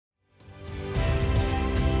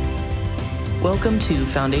Welcome to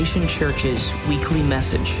Foundation Church's weekly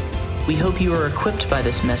message. We hope you are equipped by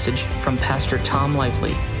this message from Pastor Tom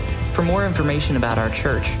Lively. For more information about our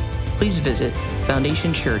church, please visit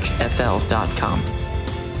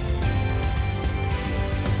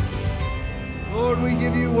foundationchurchfl.com. Lord, we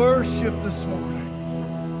give you worship this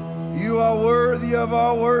morning. You are worthy of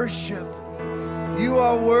our worship. You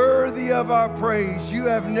are worthy of our praise. You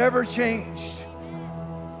have never changed.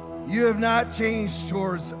 You have not changed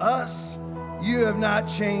towards us. You have not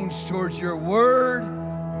changed towards your word.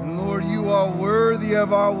 And Lord, you are worthy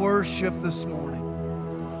of our worship this morning.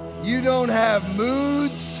 You don't have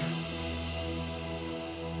moods.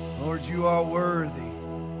 Lord, you are worthy.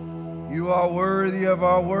 You are worthy of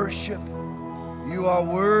our worship. You are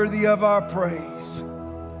worthy of our praise.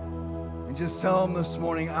 And just tell them this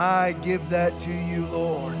morning, I give that to you,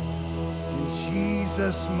 Lord. In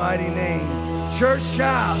Jesus' mighty name. Church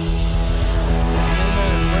shouts. Amen.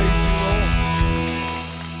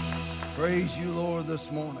 Praise you, Lord,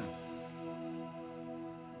 this morning.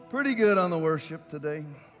 Pretty good on the worship today.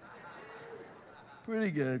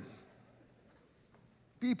 Pretty good.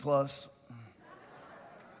 B+.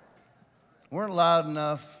 Weren't loud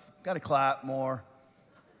enough. Got to clap more.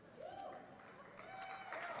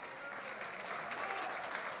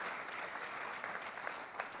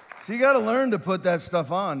 So you got to learn to put that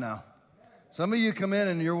stuff on now. Some of you come in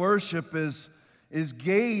and your worship is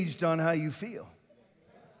gauged on how you feel.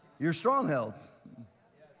 You're strong-held.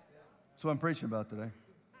 That's what I'm preaching about today.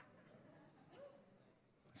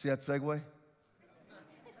 See that segue?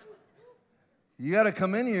 You got to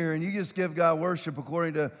come in here and you just give God worship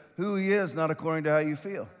according to who he is, not according to how you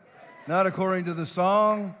feel. Not according to the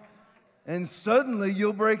song. And suddenly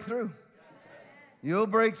you'll break through. You'll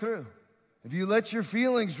break through. If you let your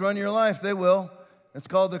feelings run your life, they will. It's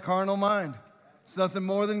called the carnal mind. It's nothing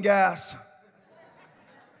more than gas.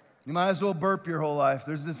 You might as well burp your whole life.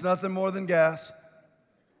 There's just nothing more than gas.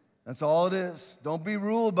 That's all it is. Don't be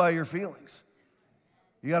ruled by your feelings.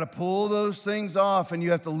 You got to pull those things off, and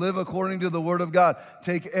you have to live according to the Word of God.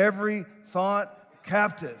 Take every thought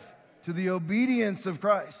captive to the obedience of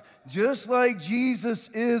Christ. Just like Jesus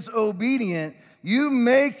is obedient, you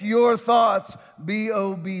make your thoughts be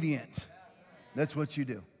obedient. That's what you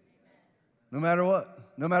do. No matter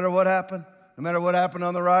what. No matter what happened. No matter what happened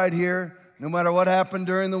on the ride here. No matter what happened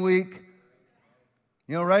during the week.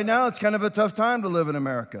 You know, right now it's kind of a tough time to live in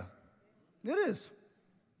America. It is.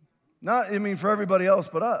 For everybody else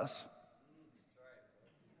but us.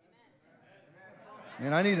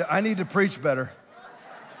 And I need to preach better.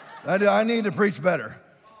 I need to preach better.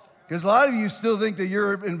 Because a lot of you still think that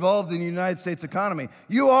you're involved in the United States economy.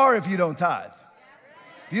 You are if you don't tithe.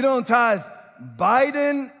 If you don't tithe,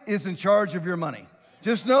 Biden is in charge of your money.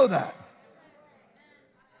 Just know that.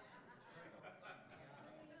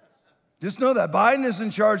 Just know that. Biden is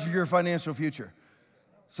in charge of your financial future.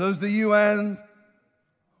 So is the UN,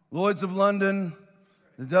 Lloyds of London,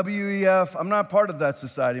 the WEF. I'm not part of that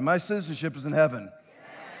society. My citizenship is in heaven.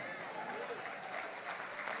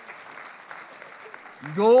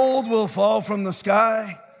 Gold will fall from the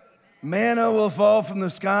sky. Manna will fall from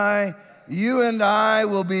the sky. You and I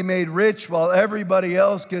will be made rich while everybody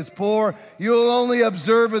else gets poor. You will only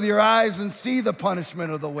observe with your eyes and see the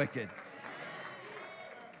punishment of the wicked.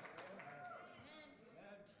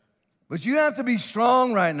 But you have to be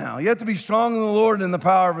strong right now. You have to be strong in the Lord and in the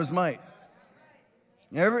power of his might.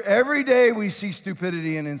 Every day we see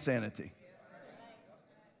stupidity and insanity.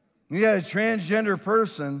 We had a transgender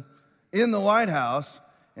person in the White House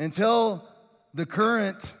until the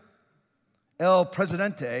current El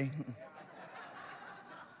Presidente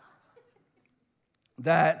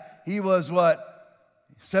that he was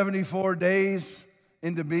 74 days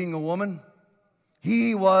into being a woman.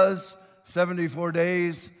 He was 74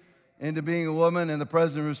 days into being a woman, and the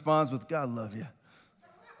president responds with, God love you.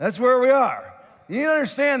 That's where we are. You need to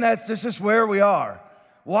understand that's just where we are.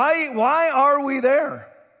 Why are we there?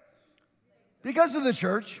 Because of the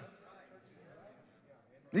church.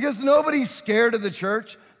 Because nobody's scared of the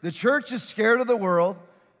church. The church is scared of the world.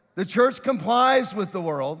 The church complies with the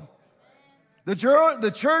world.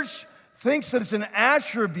 The church thinks that it's an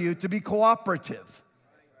attribute to be cooperative.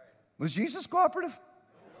 Was Jesus cooperative?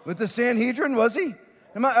 With the Sanhedrin, was he?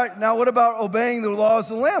 Now, what about obeying the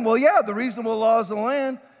laws of the land? Well, yeah, the reasonable laws of the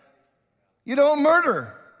land. You don't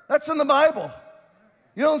murder. That's in the Bible.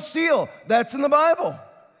 You don't steal. That's in the Bible.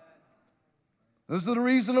 Those are the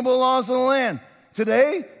reasonable laws of the land.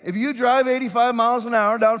 Today, if you drive 85 miles an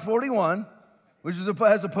hour down 41, which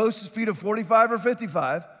has a posted speed of 45 or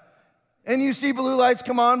 55, and you see blue lights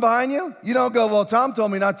come on behind you, you don't go, well, Tom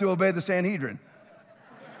told me not to obey the Sanhedrin.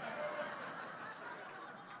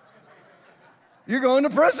 You're going to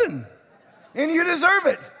prison, and you deserve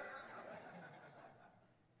it.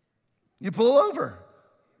 You pull over.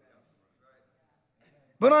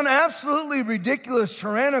 But on absolutely ridiculous,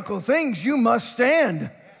 tyrannical things, you must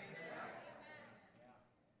stand.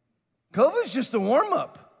 COVID's just a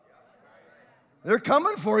warm-up. They're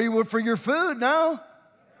coming for you for your food now.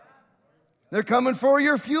 They're coming for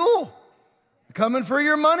your fuel. They're coming for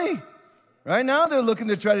your money. Right now, they're looking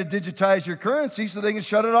to try to digitize your currency so they can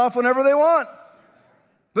shut it off whenever they want.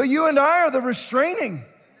 But you and I are the restraining.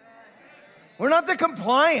 We're not the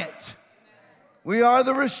compliant. We are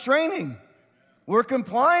the restraining. We're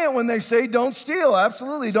compliant when they say don't steal.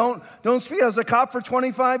 Absolutely, don't steal. I was a cop for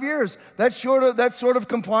 25 years. That sort of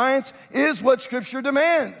compliance is what Scripture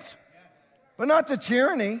demands, but not the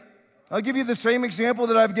tyranny. I'll give you the same example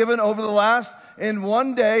that I've given over the last, in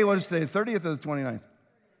one day, what is today, 30th or the 29th?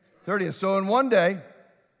 30th. So in one day,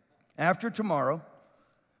 after tomorrow,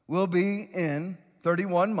 we'll be in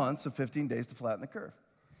 31 months of 15 days to flatten the curve.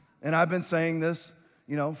 And I've been saying this,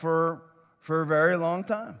 for a very long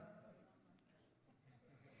time.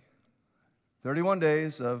 31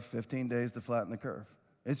 days of 15 days to flatten the curve.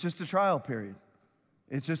 It's just a trial period.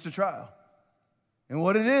 It's just a trial. And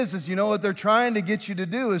what it is what they're trying to get you to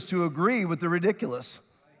do is to agree with the ridiculous.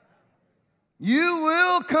 You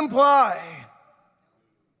will comply.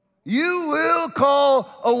 You will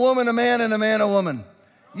call a woman a man and a man a woman.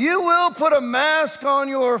 You will put a mask on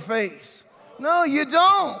your face. No, you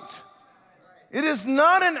don't. It is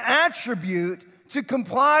not an attribute to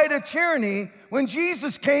comply to tyranny when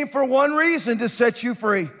Jesus came for one reason, to set you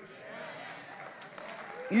free.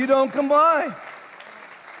 You don't comply.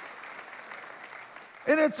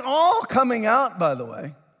 And it's all coming out, by the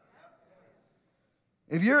way.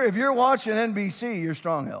 If you're watching NBC, you're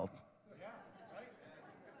strong-held.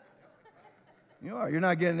 You are. You're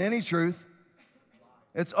not getting any truth.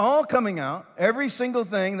 It's all coming out. Every single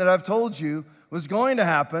thing that I've told you was going to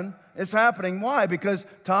happen is happening. Why? Because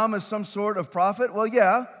Tom is some sort of prophet? Well,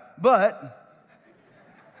 yeah, but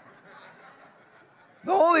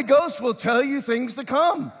the Holy Ghost will tell you things to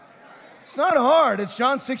come. It's not hard. It's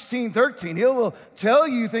John 16:13. He will tell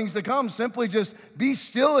you things to come. Simply just be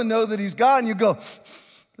still and know that He's God. And you go,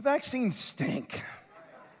 the vaccines stink.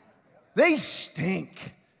 They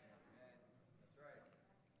stink.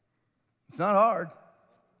 It's not hard.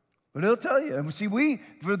 But He'll tell you. And see,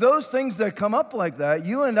 for those things that come up like that,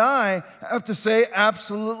 you and I have to say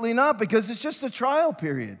absolutely not, because it's just a trial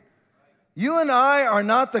period. You and I are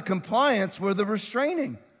not the compliance, we're the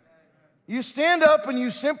restraining. You stand up and you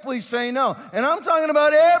simply say no. And I'm talking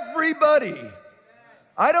about everybody.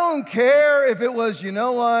 I don't care if it was,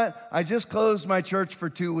 I just closed my church for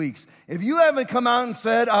 2 weeks. If you haven't come out and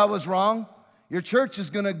said I was wrong, your church is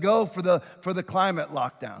going to go for the climate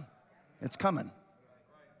lockdown. It's coming.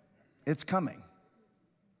 It's coming.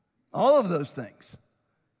 All of those things.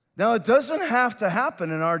 Now, it doesn't have to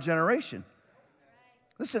happen in our generation.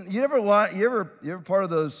 Listen, you ever part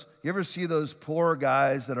of those, you ever see those poor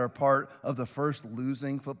guys that are part of the first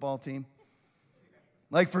losing football team?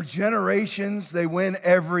 Like for generations, they win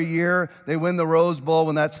every year. They win the Rose Bowl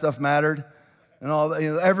when that stuff mattered. And all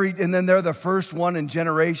and then they're the first one in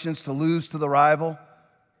generations to lose to the rival.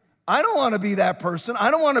 I don't want to be that person.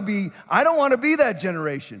 I don't want to be that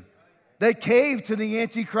generation that caved to the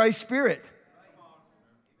Antichrist spirit.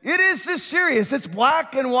 It is this serious. It's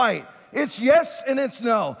black and white. It's yes and it's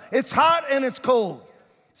no. It's hot and it's cold.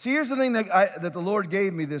 See, here's the thing that the Lord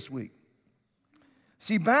gave me this week.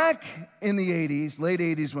 See, back in the 80s, late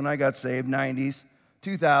 80s when I got saved, 90s,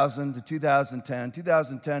 2000 to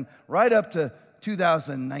 2010, right up to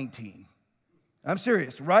 2019. I'm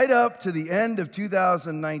serious, right up to the end of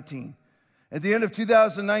 2019. At the end of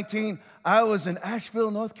 2019, I was in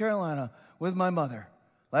Asheville, North Carolina with my mother.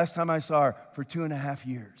 Last time I saw her for 2.5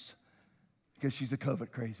 years because she's a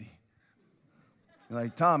COVID crazy. You're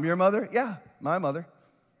like, Tom, your mother? Yeah, my mother.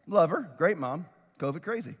 Love her, great mom, COVID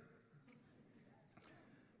crazy.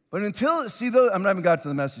 But I'm not even got to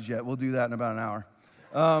the message yet. We'll do that in about an hour.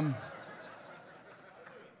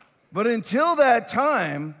 But until that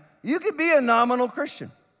time, you could be a nominal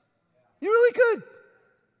Christian. You really could.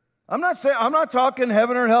 I'm not talking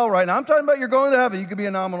heaven or hell right now. I'm talking about you're going to heaven. You could be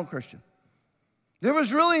a nominal Christian. There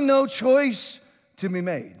was really no choice to be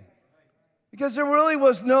made because there really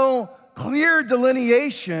was no clear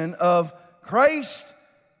delineation of Christ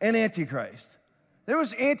and Antichrist. There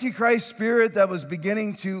was Antichrist spirit that was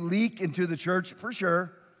beginning to leak into the church for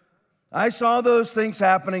sure. I saw those things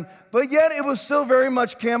happening, but yet it was still very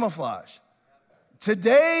much camouflage.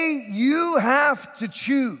 Today, you have to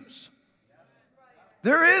choose.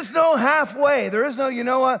 There is no halfway. There is no, you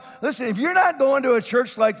know what? Listen, if you're not going to a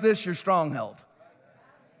church like this, you're strong-held.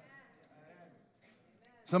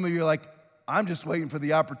 Some of you are like, I'm just waiting for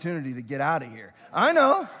the opportunity to get out of here. I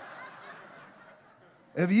know.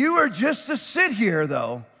 If you were just to sit here,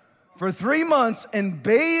 though, for 3 months and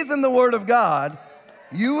bathe in the Word of God,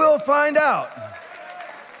 you will find out.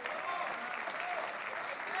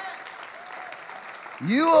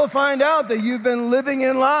 You will find out that you've been living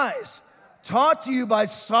in lies, taught to you by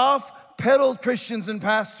soft-pedaled Christians and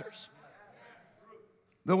pastors.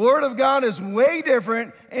 The Word of God is way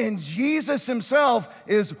different, and Jesus himself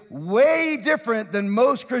is way different than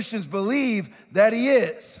most Christians believe that he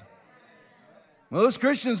is. Most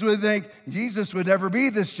Christians would think Jesus would never be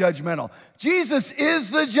this judgmental. Jesus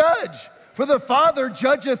is the judge. For the Father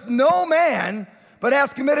judgeth no man, but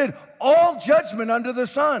hath committed all judgment unto the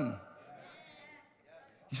Son.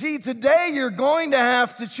 You see, today you're going to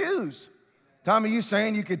have to choose. Tom, are you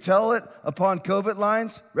saying you could tell it upon COVID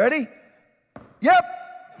lines? Ready? Yep.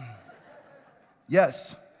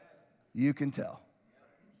 Yes, you can tell.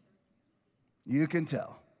 You can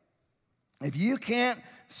tell. If you can't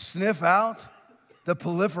sniff out the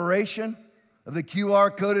proliferation of the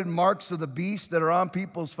QR-coded marks of the beast that are on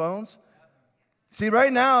people's phones. See,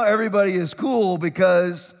 right now, everybody is cool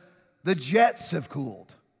because the jets have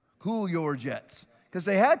cooled. Cool your jets, because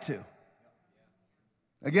they had to.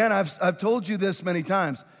 Again, I've told you this many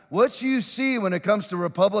times. What you see when it comes to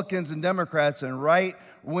Republicans and Democrats and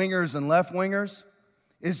right-wingers and left-wingers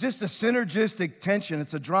is just a synergistic tension.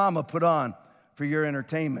 It's a drama put on for your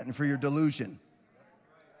entertainment and for your delusion.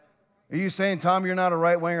 Are you saying, Tom, you're not a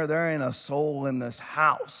right-winger? There ain't a soul in this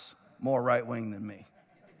house more right-wing than me.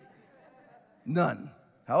 None.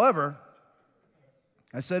 However,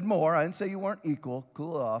 I said more. I didn't say you weren't equal.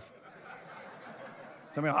 Cool it off.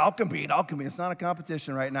 Somebody, I'll compete. It's not a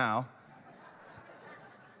competition right now.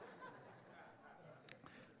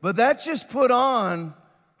 But that's just put on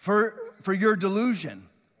for your delusion.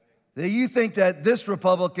 That you think that this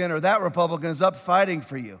Republican or that Republican is up fighting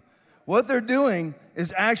for you. What they're doing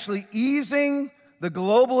is actually easing the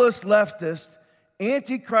globalist, leftist,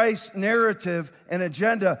 antichrist narrative and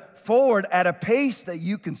agenda forward at a pace that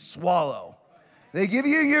you can swallow. They give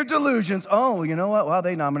you your delusions. Oh, you know what? Well,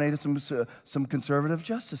 they nominated some conservative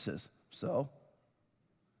justices. So,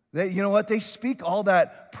 you know what? They speak all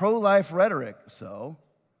that pro-life rhetoric. So,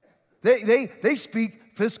 they speak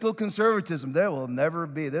fiscal conservatism. There will never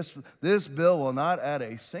be, this bill will not add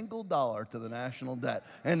a single dollar to the national debt.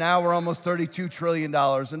 And now we're almost $32 trillion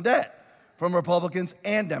in debt from Republicans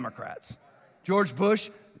and Democrats. George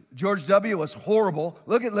W. was horrible.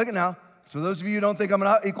 Look at now. For those of you who don't think I'm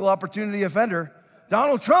an equal opportunity offender,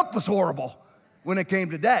 Donald Trump was horrible when it came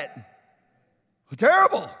to debt.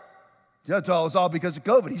 Terrible. It was all because of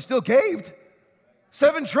COVID. He still caved.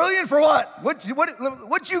 $7 trillion for what? What'd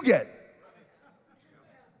you get?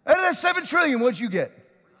 Out of that $7 trillion, what'd you get?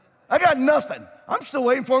 I got nothing. I'm still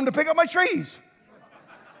waiting for him to pick up my trees.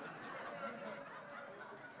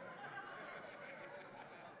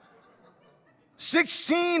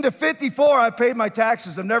 $16 to $54, I paid my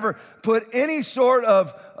taxes. I've never put any sort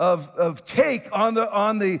of take on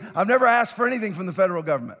the. I've never asked for anything from the federal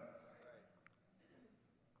government.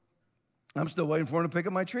 I'm still waiting for him to pick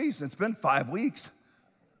up my trees. It's been 5 weeks.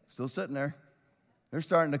 Still sitting there. They're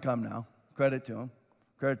starting to come now. Credit to them.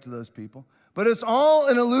 Credit to those people. But it's all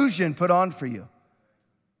an illusion put on for you.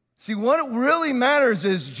 See, what really matters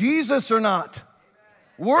is Jesus or not.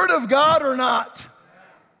 Word of God or not.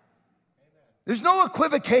 There's no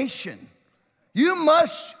equivocation. You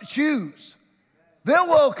must choose. There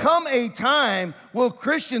will come a time where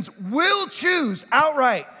Christians will choose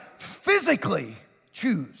outright, physically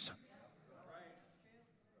choose.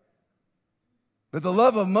 But the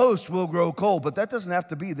love of most will grow cold, but that doesn't have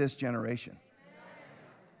to be this generation.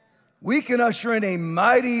 We can usher in a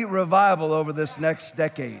mighty revival over this next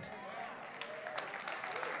decade.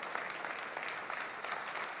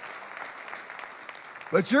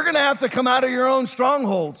 But you're going to have to come out of your own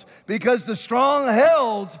strongholds because the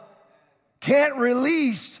strong-held can't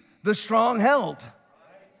release the strong-held.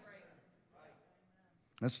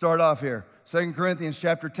 Let's start off here. 2 Corinthians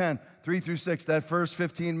chapter 10, 3 through 6. That first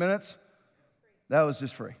 15 minutes, that was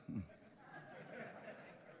just free.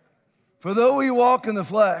 For though we walk in the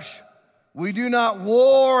flesh, we do not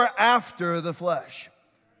war after the flesh.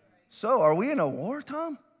 So, are we in a war,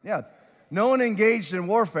 Tom? Yeah. No one engaged in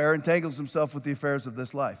warfare entangles himself with the affairs of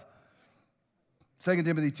this life. 2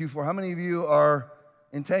 Timothy 2:4. How many of you are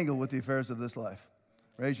entangled with the affairs of this life?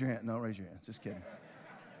 Raise your hand. No, raise your hand. Just kidding.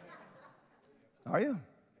 Are you?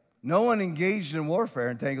 No one engaged in warfare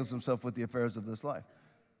entangles himself with the affairs of this life.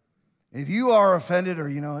 If you are offended or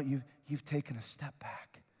you've taken a step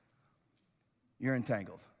back, you're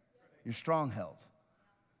entangled. You're strong-held.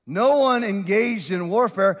 No one engaged in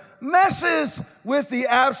warfare messes with the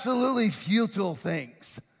absolutely futile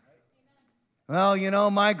things. Well, you know,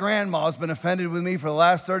 my grandma's been offended with me for the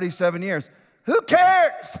last 37 years. Who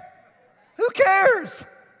cares? Who cares?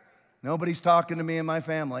 Nobody's talking to me and my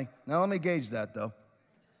family. Now, let me gauge that, though.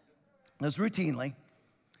 Because routinely,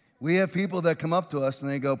 we have people that come up to us and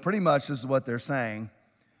they go, pretty much this is what they're saying.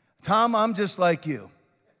 Tom, I'm just like you.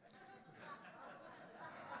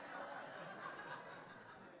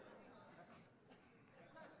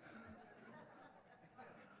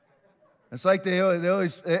 It's like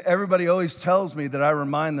everybody always tells me that I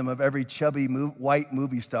remind them of every chubby white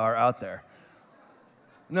movie star out there.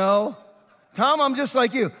 No, Tom, I'm just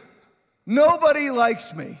like you. Nobody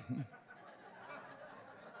likes me.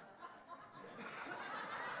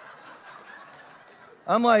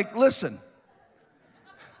 I'm like, listen,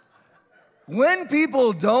 when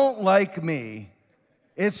people don't like me,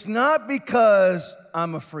 it's not because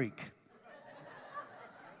I'm a freak.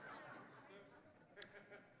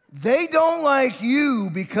 They don't like you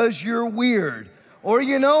because you're weird. Or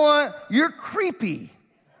you know what? You're creepy.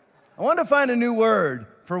 I want to find a new word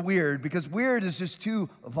for weird because weird is just too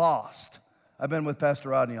vast. I've been with Pastor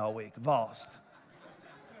Rodney all week. Vast.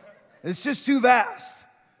 It's just too vast.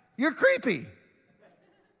 You're creepy.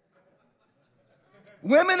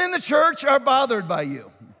 Women in the church are bothered by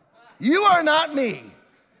you. You are not me.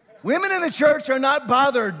 Women in the church are not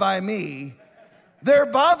bothered by me. They're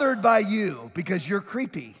bothered by you because you're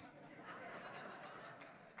creepy.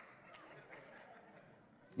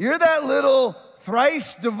 You're that little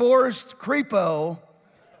thrice divorced creepo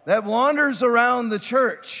that wanders around the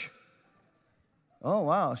church. Oh,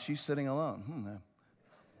 wow, she's sitting alone.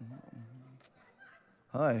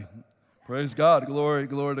 Hi. Praise God. Glory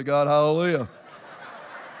to God. Hallelujah.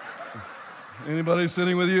 Anybody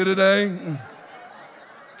sitting with you today?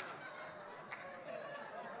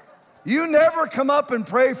 You never come up and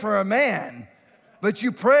pray for a man, but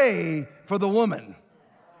you pray for the woman.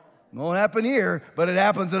 It won't happen here, but it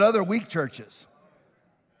happens at other weak churches.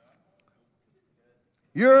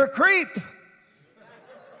 You're a creep.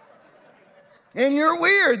 And you're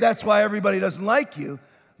weird. That's why everybody doesn't like you.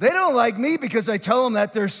 They don't like me because I tell them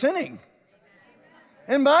that they're sinning.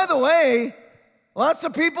 And by the way, lots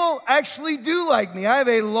of people actually do like me. I have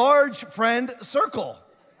a large friend circle.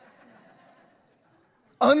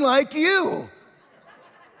 Unlike you,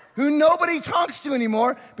 who nobody talks to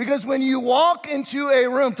anymore, because when you walk into a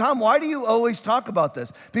room, Tom, why do you always talk about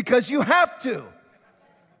this? Because you have to.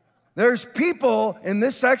 There's people in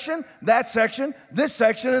this section, that section, this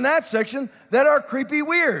section, and that section that are creepy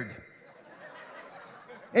weird.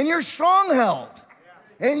 And you're strong-held.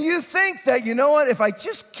 And you think that, you know what, if I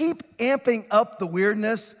just keep amping up the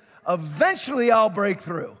weirdness, eventually I'll break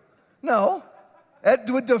through. No, that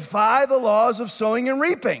would defy the laws of sowing and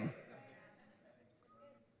reaping.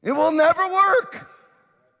 It will never work.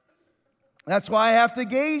 That's why I have to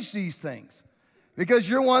gauge these things. Because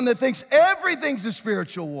you're one that thinks everything's a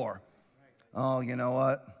spiritual war. Oh, you know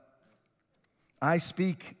what? I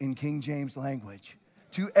speak in King James language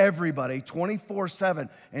to everybody 24/7,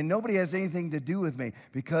 and nobody has anything to do with me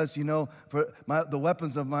because, you know, the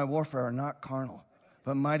weapons of my warfare are not carnal,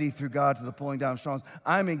 but mighty through God to the pulling down of strongholds.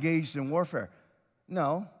 I'm engaged in warfare.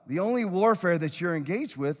 No, the only warfare that you're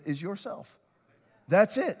engaged with is yourself.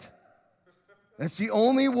 That's it. That's the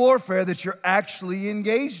only warfare that you're actually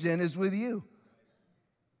engaged in is with you.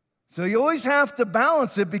 So you always have to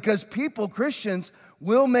balance it because people, Christians,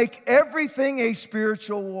 will make everything a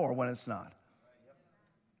spiritual war when it's not.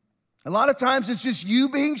 A lot of times it's just you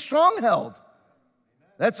being strong-held.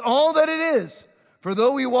 That's all that it is. For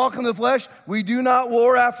though we walk in the flesh, we do not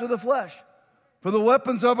war after the flesh. For the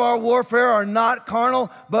weapons of our warfare are not carnal,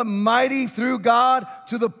 but mighty through God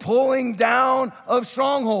to the pulling down of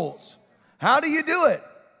strongholds. How do you do it?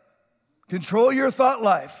 Control your thought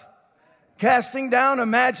life. Casting down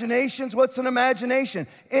imaginations. What's an imagination?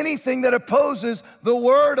 Anything that opposes the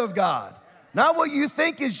Word of God. Not what you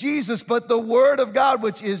think is Jesus, but the Word of God,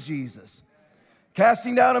 which is Jesus.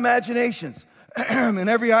 Casting down imaginations and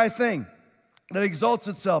every high thing that exalts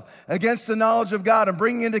itself against the knowledge of God, and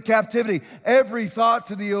bringing into captivity every thought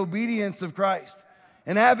to the obedience of Christ,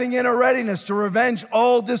 and having in a readiness to revenge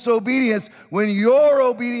all disobedience when your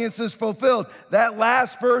obedience is fulfilled. That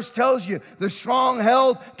last verse tells you the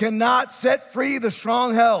strong-held cannot set free the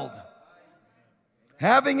strong-held.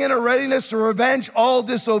 Having in a readiness to revenge all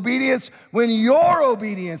disobedience when your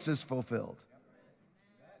obedience is fulfilled.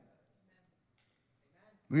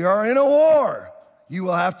 We are in a war. You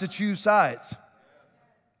will have to choose sides.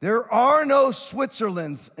 There are no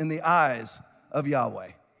Switzerlands in the eyes of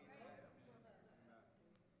Yahweh.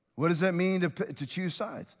 What does that mean to choose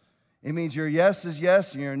sides? It means your yes is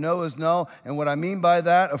yes and your no is no. And what I mean by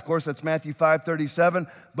that, of course, that's Matthew 5:37.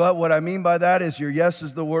 But what I mean by that is your yes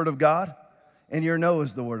is the word of God and your no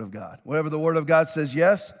is the word of God. Whatever the word of God says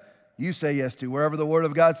yes, you say yes to. Wherever the word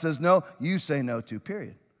of God says no, you say no to,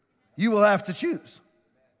 period. You will have to choose.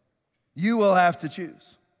 You will have to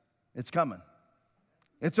choose. It's coming.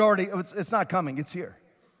 It's not coming, it's here.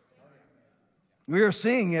 We are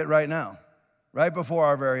seeing it right now, right before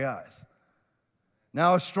our very eyes.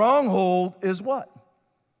 Now, a stronghold is what?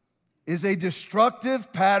 Is a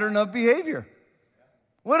destructive pattern of behavior.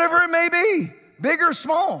 Whatever it may be, big or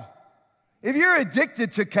small. If you're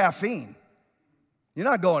addicted to caffeine, you're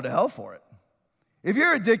not going to hell for it. If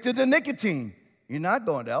you're addicted to nicotine, you're not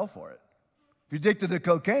going to hell for it. If you're addicted to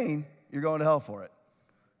cocaine, you're going to hell for it.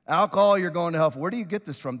 Alcohol, you're going to hell for it. Where do you get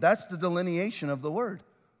this from? That's the delineation of the word.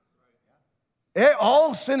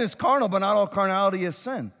 All sin is carnal, but not all carnality is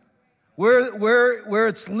sin. Where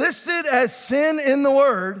it's listed as sin in the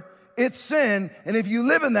word, it's sin, and if you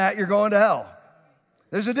live in that, you're going to hell.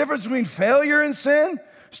 There's a difference between failure in sin,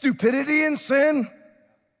 stupidity in sin,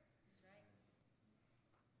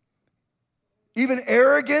 even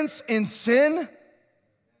arrogance in sin.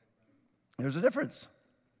 There's a difference.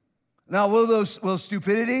 Now, will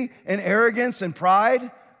stupidity and arrogance and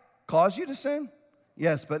pride cause you to sin?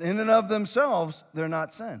 Yes, but in and of themselves, they're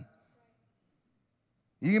not sin.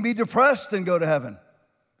 You can be depressed and go to heaven,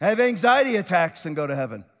 have anxiety attacks and go to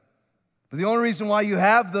heaven. But the only reason why you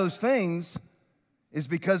have those things is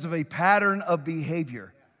because of a pattern of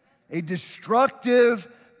behavior. A destructive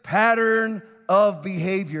pattern of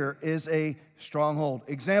behavior is a stronghold.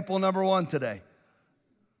 Example number 1 today.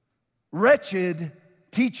 Wretched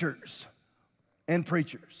teachers and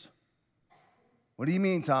preachers. What do you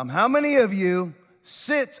mean, Tom? How many of you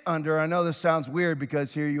sit under, I know this sounds weird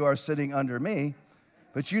because here you are sitting under me,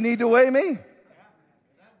 but you need to weigh me.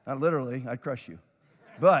 Not literally, I'd crush you.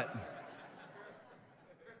 But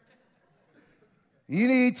you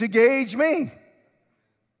need to gauge me.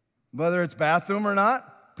 Whether it's bathroom or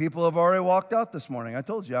not, people have already walked out this morning. I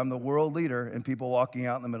told you, I'm the world leader in people walking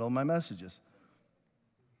out in the middle of my messages.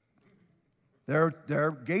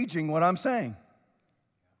 They're gauging what I'm saying,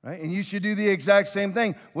 right? And you should do the exact same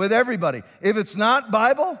thing with everybody. If it's not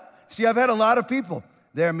Bible, see, I've had a lot of people.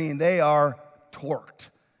 They are torqued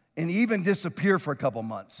and even disappear for a couple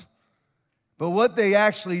months. But what they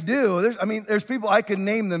actually do, there's people, I can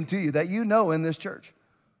name them to you that you know in this church.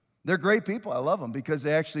 They're great people. I love them because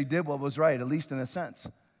they actually did what was right, at least in a sense.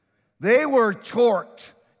 They were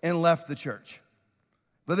torqued and left the church.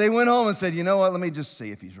 But they went home and said, you know what, let me just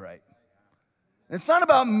see if he's right. It's not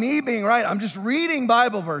about me being right. I'm just reading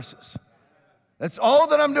Bible verses. That's all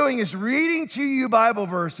that I'm doing is reading to you Bible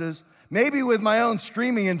verses, maybe with my own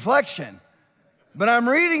screaming inflection, but I'm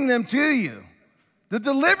reading them to you. The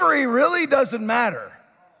delivery really doesn't matter.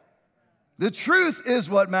 The truth is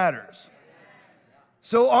what matters.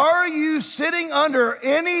 So are you sitting under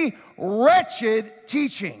any wretched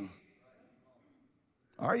teaching?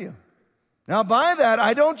 Are you? Now, by that,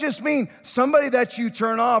 I don't just mean somebody that you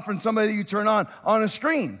turn off and somebody that you turn on a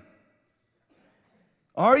screen.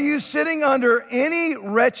 Are you sitting under any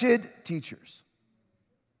wretched teachers?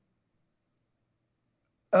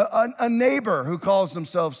 A neighbor who calls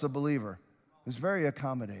themselves a believer, who's very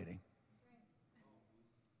accommodating.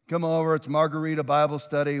 Come over, it's Margarita Bible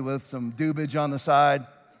study with some dubage on the side.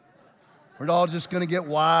 We're all just going to get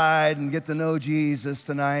wide and get to know Jesus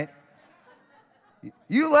tonight.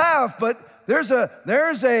 You laugh, but there's a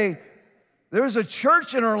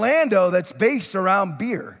church in Orlando that's based around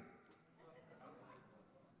beer.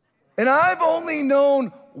 And I've only known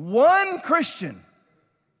one Christian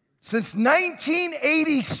since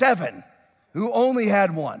 1987 who only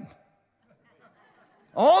had one.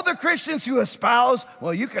 All the Christians who espouse,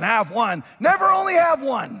 well, you can have one, never only have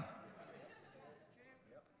one.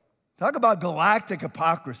 Talk about galactic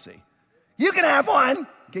hypocrisy. You can have one.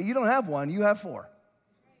 Okay, you don't have one, you have 4.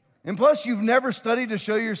 And plus, you've never studied to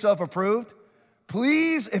show yourself approved.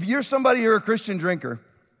 Please, if you're a Christian drinker,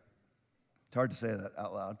 it's hard to say that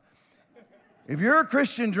out loud. If you're a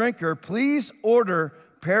Christian drinker, please order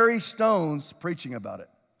Perry Stone's preaching about it.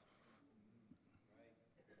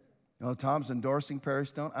 Oh, Tom's endorsing Perry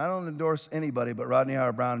Stone. I don't endorse anybody but Rodney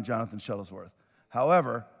Howard-Browne and Jonathan Shuttlesworth.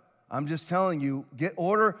 However, I'm just telling you,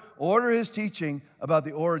 order his teaching about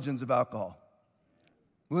the origins of alcohol.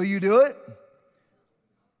 Will you do it?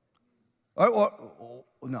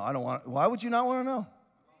 No, I don't want. Why would you not want to know?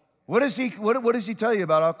 What does he tell you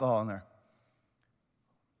about alcohol in there?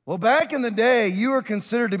 Well, back in the day, you were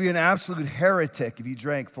considered to be an absolute heretic if you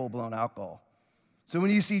drank full-blown alcohol. So when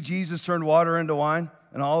you see Jesus turn water into wine,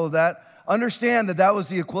 and all of that. Understand that that was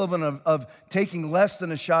the equivalent of taking less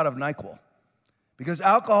than a shot of NyQuil. Because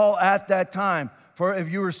alcohol at that time, for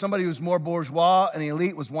if you were somebody who's more bourgeois and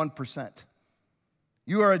elite, was 1%.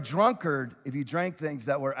 You are a drunkard if you drank things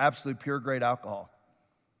that were absolutely pure grade alcohol.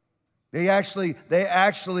 They actually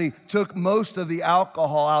took most of the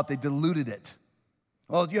alcohol out. They diluted it.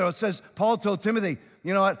 Well, it says, Paul told Timothy,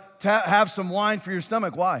 you know what, have some wine for your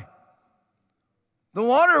stomach. Why? The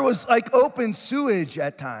water was like open sewage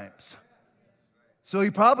at times. So he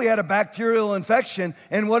probably had a bacterial infection.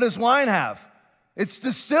 And what does wine have? It's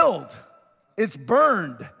distilled. It's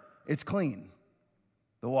burned. It's clean.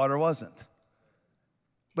 The water wasn't.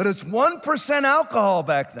 But it's 1% alcohol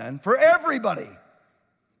back then for everybody.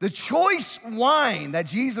 The choice wine that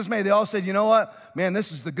Jesus made, they all said, you know what? Man,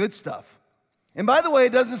 this is the good stuff. And by the way,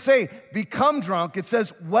 it doesn't say become drunk. It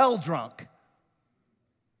says well drunk.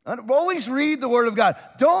 Always read the Word of God.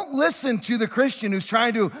 Don't listen to the Christian who's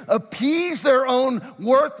trying to appease their own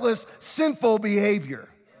worthless, sinful behavior,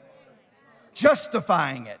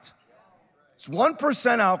 justifying it. It's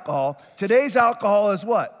 1% alcohol. Today's alcohol is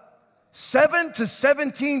what? 7 to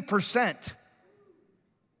 17%.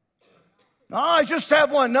 Oh, I just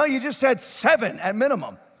have one. No, you just had 7 at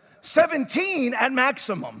minimum, 17 at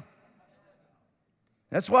maximum.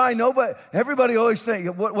 That's why everybody always say,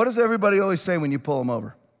 what does everybody always say when you pull them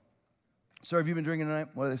over? Sir, have you been drinking tonight?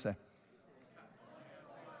 What do they say?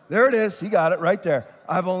 There it is. He got it right there.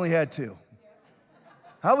 I've only had 2.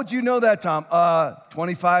 How would you know that, Tom?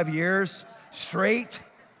 25 years straight.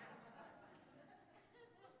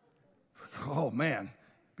 Oh, man.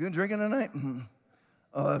 You been drinking tonight?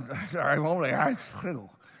 I've only had 2. All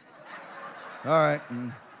right.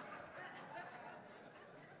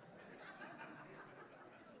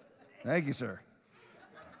 Thank you, sir.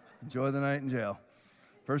 Enjoy the night in jail.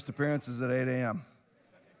 First appearance is at 8 a.m.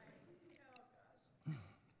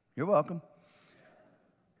 You're welcome.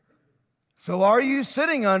 So are you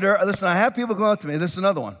sitting under, listen, I have people come up to me. This is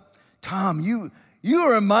another one. Tom, you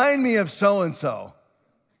remind me of so-and-so.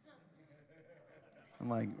 I'm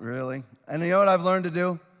like, really? And you know what I've learned to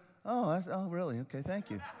do? Oh, really? Okay, thank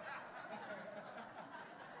you.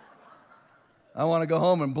 I want to go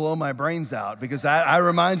home and blow my brains out because I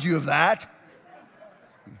remind you of that.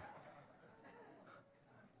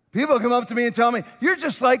 People come up to me and tell me, you're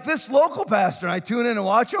just like this local pastor. And I tune in and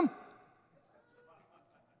watch him.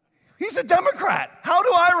 He's a Democrat. How do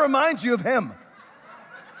I remind you of him?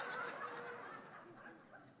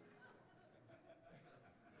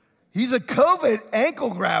 He's a COVID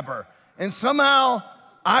ankle grabber. And somehow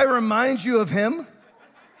I remind you of him?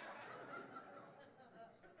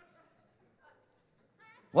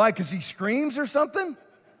 Why, because he screams or something?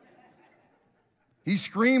 He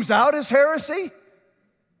screams out his heresy?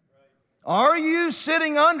 Are you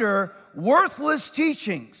sitting under worthless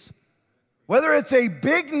teachings? Whether it's a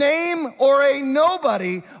big name or a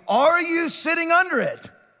nobody, are you sitting under it?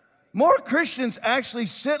 More Christians actually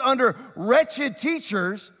sit under wretched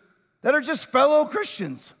teachers that are just fellow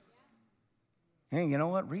Christians. Hey, you know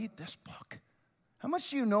what? Read this book. How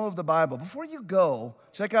much do you know of the Bible? Before you go,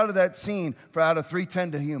 check out that scene out of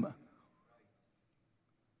 3:10 to Huma.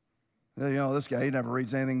 You know, this guy, he never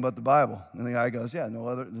reads anything but the Bible. And the guy goes, yeah,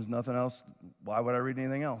 there's nothing else. Why would I read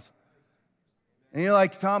anything else? And you're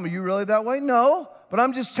like, Tom, are you really that way? No, but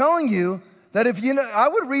I'm just telling you that I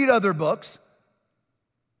would read other books.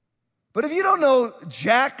 But if you don't know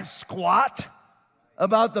jack squat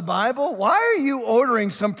about the Bible, why are you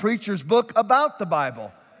ordering some preacher's book about the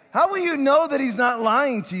Bible? How will you know that he's not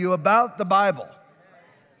lying to you about the Bible?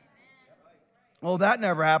 Well, that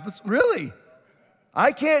never happens. Really?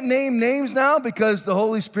 I can't name names now because the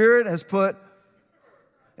Holy Spirit has put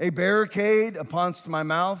a barricade against my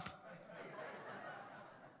mouth.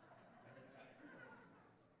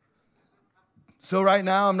 So right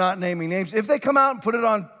now I'm not naming names. If they come out and put it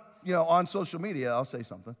on social media, I'll say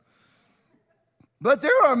something. But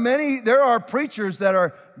there are preachers that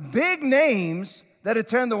are big names that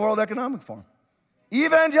attend the World Economic Forum.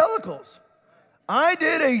 Evangelicals. I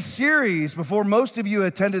did a series before most of you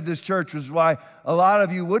attended this church, which is why a lot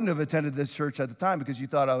of you wouldn't have attended this church at the time because you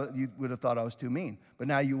would have thought I was too mean. But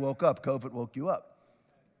now you woke up. COVID woke you up.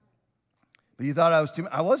 But you thought I was too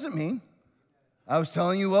mean. I wasn't mean. I was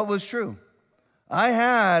telling you what was true. I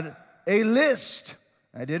had a list.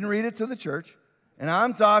 I didn't read it to the church. And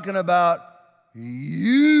I'm talking about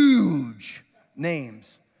huge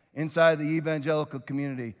names inside the evangelical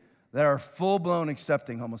community that are full-blown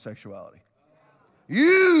accepting homosexuality.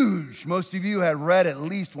 Huge. Most of you had read at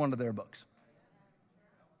least one of their books.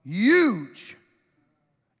 Huge.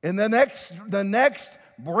 And the next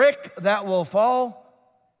brick that will fall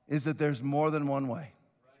is that there's more than one way.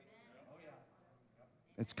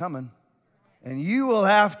 It's coming. And you will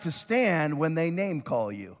have to stand when they name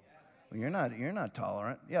call you. Well, you're not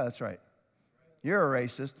tolerant. Yeah, that's right. You're a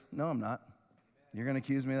racist. No, I'm not. You're going to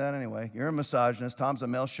accuse me of that anyway. You're a misogynist. Tom's a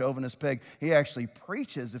male chauvinist pig. He actually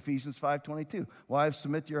preaches Ephesians 5:22. Wives,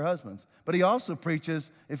 submit to your husbands. But he also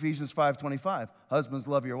preaches Ephesians 5:25. Husbands,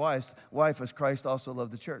 love your wife as Christ also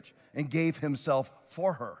loved the church and gave himself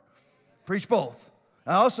for her. Preach both.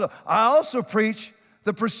 I also preach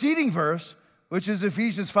the preceding verse, which is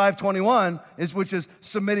Ephesians 5:21, which is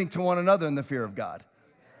submitting to one another in the fear of God.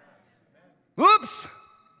 Whoops!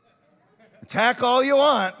 Attack all you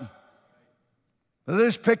want. But they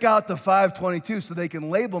just pick out the 5:22 so they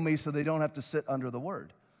can label me so they don't have to sit under the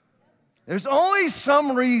word. There's always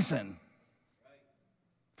some reason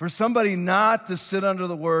for somebody not to sit under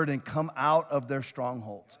the word and come out of their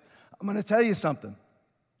strongholds. I'm going to tell you something.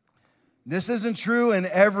 This isn't true in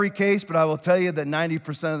every case, but I will tell you that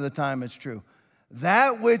 90% of the time it's true.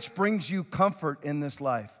 That which brings you comfort in this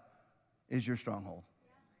life is your stronghold.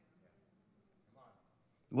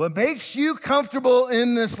 What makes you comfortable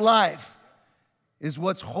in this life is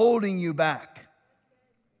what's holding you back.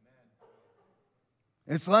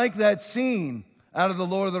 It's like that scene out of the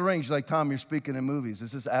Lord of the Rings. You're like, Tom, you're speaking in movies.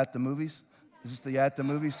 Is this At the Movies? Is this the At the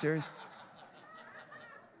Movies series?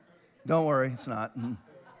 Don't worry, it's not.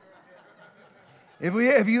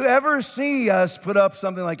 If you ever see us put up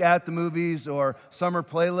something like At the Movies or Summer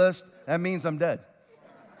Playlist, that means I'm dead.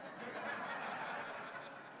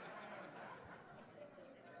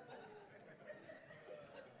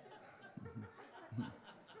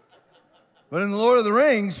 But in the Lord of the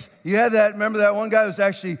Rings, you had that, remember that one guy who was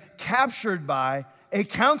actually captured by a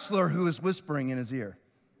counselor who was whispering in his ear.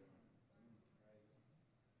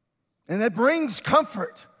 And that brings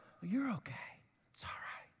comfort. You're okay. It's all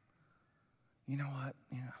right. You know what?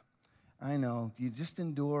 I know. You just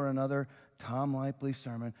endure another Tom Lipley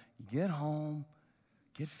sermon. You get home,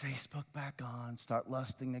 get Facebook back on, start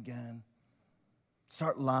lusting again,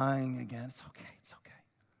 start lying again. It's okay. It's okay.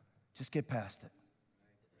 Just get past it.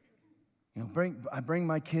 I bring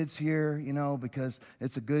my kids here, because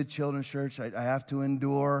it's a good children's church. I have to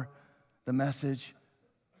endure the message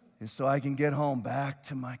so I can get home back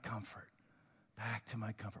to my comfort. Back to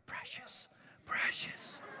my comfort. Precious,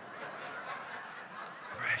 precious,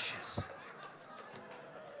 precious.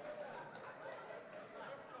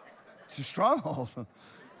 It's a stronghold.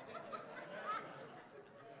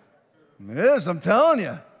 It is, I'm telling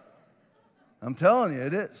you. I'm telling you,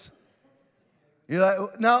 it is. You're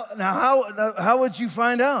like, now how would you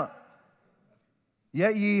find out?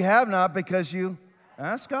 Yet ye have not because you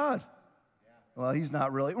ask God. Well, he's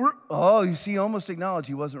not really. Oh, you see, almost acknowledge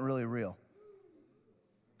he wasn't really real.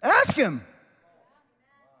 Ask him.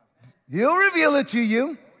 He'll reveal it to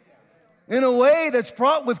you in a way that's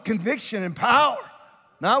fraught with conviction and power,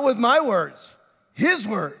 not with my words, his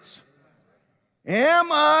words.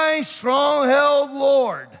 Am I strong-held,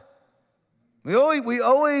 Lord? We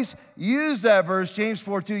always use that verse, James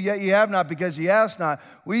 4:2, yet ye have not because ye ask not.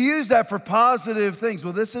 We use that for positive things.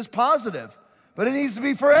 Well, this is positive, but it needs to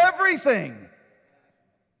be for everything.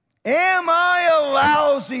 Am I a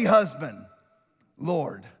lousy husband,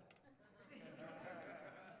 Lord?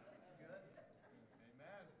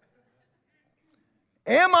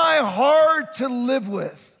 Am I hard to live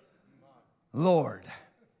with, Lord?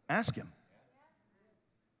 Ask him.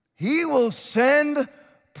 He will send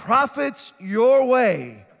prophets your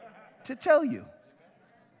way to tell you.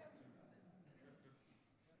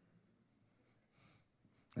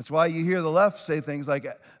 That's why you hear the left say things like,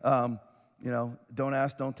 don't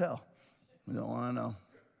ask, don't tell. We don't want to know.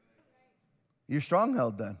 You're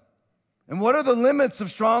strong-held then. And what are the limits of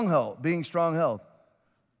being strong-held?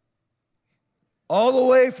 All the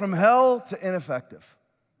way from hell to ineffective.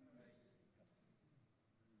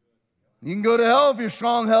 You can go to hell if you're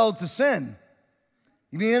strong-held to sin.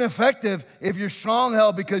 You can be ineffective if you're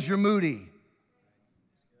strong-held because you're moody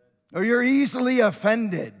or you're easily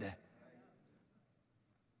offended.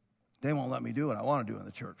 They won't let me do what I want to do in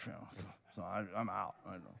the church, so I'm out.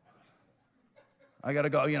 I got to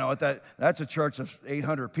go, that's a church of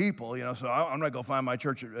 800 people, so I'm going to go find my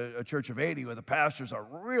church, a church of 80 where the pastors are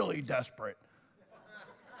really desperate.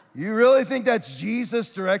 You really think that's Jesus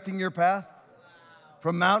directing your path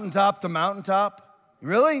from mountaintop to mountaintop?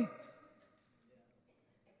 Really?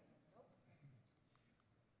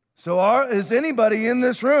 So is anybody in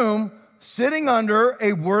this room sitting under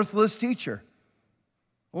a worthless teacher?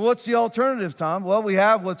 Well, what's the alternative, Tom? Well, we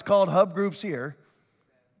have what's called hub groups here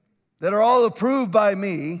that are all approved by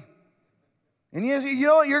me. And you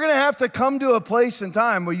know what? You're going to have to come to a place and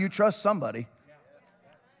time where you trust somebody.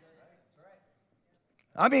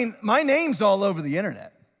 I mean, my name's all over the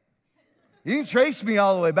internet. You can trace me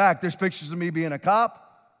all the way back. There's pictures of me being a cop.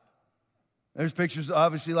 There's pictures,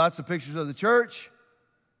 obviously lots of pictures of the church.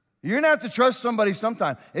 You're going to have to trust somebody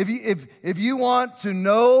sometime. If you want to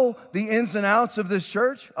know the ins and outs of this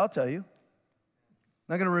church, I'll tell you. I'm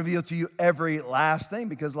not going to reveal to you every last thing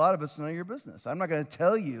because a lot of it's none of your business. I'm not going to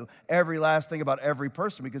tell you every last thing about every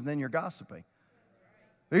person because then you're gossiping.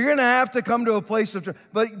 You're going to have to come to a place of truth.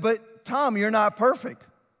 But Tom, you're not perfect.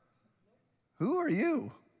 Who are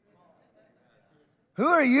you? Who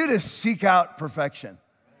are you to seek out perfection?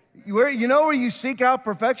 You know where you seek out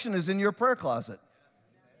perfection is in your prayer closet.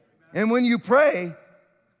 And when you pray,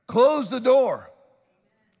 close the door.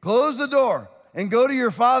 Close the door and go to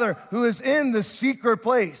your Father who is in the secret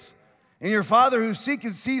place. And your Father who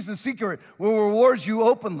sees the secret will reward you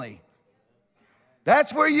openly.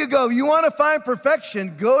 That's where you go. You want to find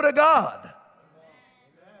perfection, go to God.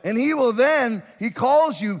 And he will then, he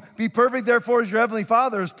calls you, be perfect therefore as your heavenly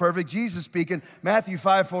Father is perfect. Jesus speaking, Matthew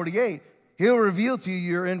 5:48. He'll reveal to you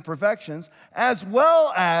your imperfections as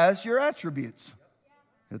well as your attributes.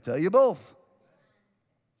 He'll tell you both.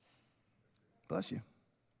 Bless you.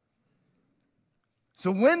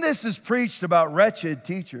 So when this is preached about wretched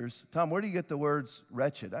teachers, Tom, where do you get the words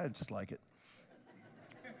wretched? I just like it.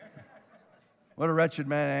 What a wretched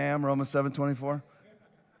man I am, Romans 7:24.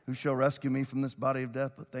 Who shall rescue me from this body of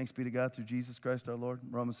death? But thanks be to God through Jesus Christ our Lord.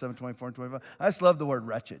 Romans 7:24 and 25. I just love the word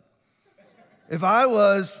wretched. If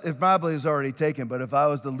Bible is already taken, but if I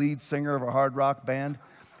was the lead singer of a hard rock band,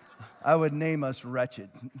 I would name us Wretched.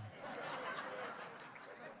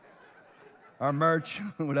 Our merch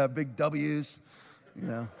would have big W's, you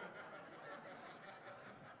know.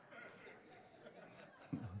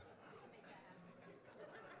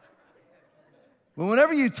 But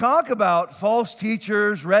whenever you talk about false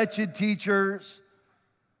teachers, wretched teachers,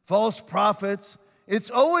 false prophets,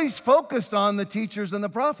 it's always focused on the teachers and the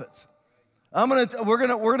prophets. We're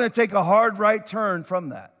gonna take a hard right turn from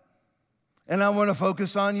that. And I'm gonna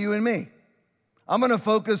focus on you and me. I'm gonna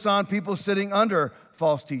focus on people sitting under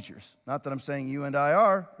false teachers. Not that I'm saying you and I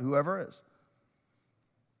are, whoever is.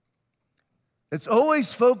 It's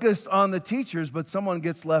always focused on the teachers, but someone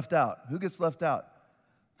gets left out. Who gets left out?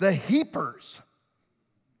 The heapers.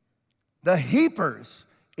 The heapers.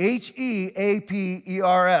 Heapers.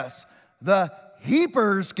 The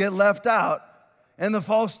heapers get left out, and the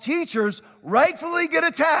false teachers rightfully get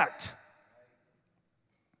attacked.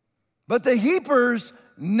 But the heapers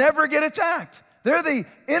never get attacked. They're the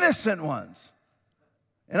innocent ones.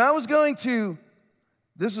 And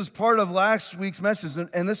this was part of last week's message,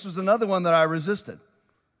 and this was another one that I resisted.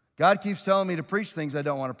 God keeps telling me to preach things I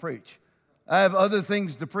don't want to preach. I have other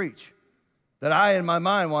things to preach that I, in my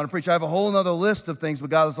mind, want to preach. I have a whole other list of things,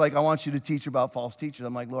 but God is like, I want you to teach about false teachers.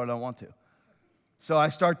 I'm like, Lord, I don't want to. So I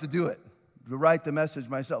start to do it, to write the message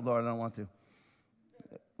myself. Lord, I don't want to.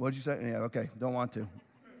 What'd you say? Yeah, okay, don't want to.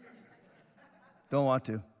 Don't want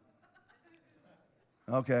to.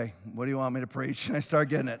 Okay, what do you want me to preach? I start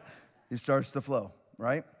getting it. It starts to flow,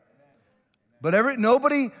 right? But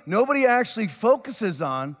nobody actually focuses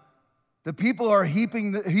on the people are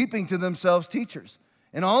heaping to themselves teachers.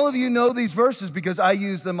 And all of you know these verses because I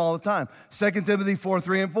use them all the time. 2 Timothy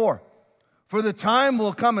 4:3 and 4. For the time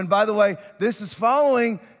will come, and by the way, this is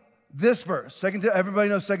following this verse. Everybody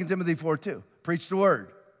knows 2 Timothy 4:2. Preach the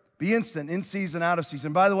word. Be instant, in season, out of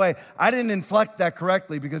season. By the way, I didn't inflect that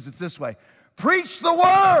correctly because it's this way. Preach the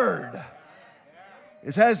word.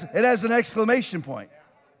 It has an exclamation point.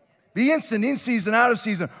 Be instant, in season, out of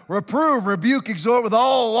season. Reprove, rebuke, exhort with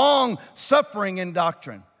all long suffering and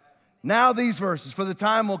doctrine. Now these verses, for the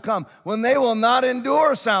time will come when they will not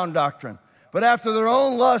endure sound doctrine, but after their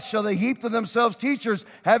own lust shall they heap to themselves teachers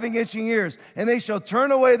having itching ears, and they shall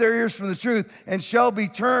turn away their ears from the truth and shall be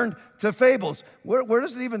turned to fables. Where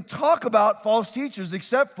does it even talk about false teachers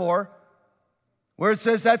except for where it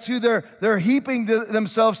says that's who they're heaping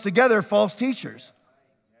themselves together, false teachers?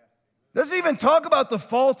 Doesn't even talk about the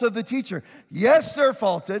fault of the teacher. Yes, they're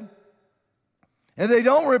faulted. And they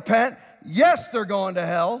don't repent. Yes, they're going to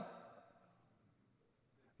hell.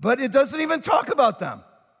 But it doesn't even talk about them.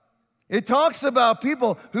 It talks about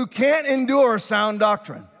people who can't endure sound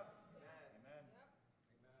doctrine.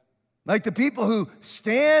 Like the people who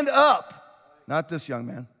stand up. Not this young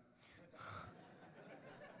man.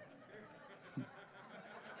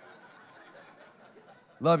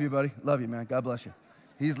 Love you, buddy. Love you, man. God bless you.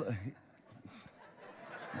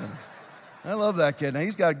 I love that kid. Now,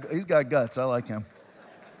 he's got guts. I like him.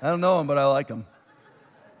 I don't know him, but I like him.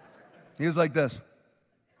 He was like this.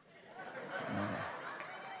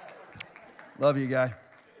 Love you, guy.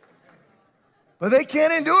 But they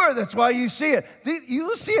can't endure it. That's why you see it.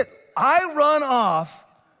 You see it. I run off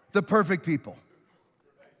the perfect people.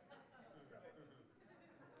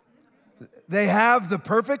 They have the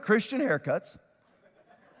perfect Christian haircuts,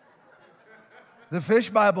 the fish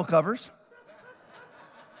Bible covers.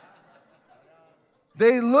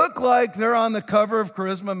 They look like they're on the cover of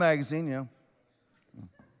Charisma magazine, you know.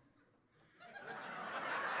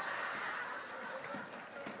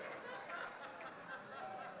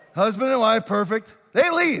 Husband and wife, perfect. They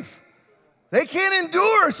leave. They can't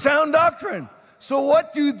endure sound doctrine. So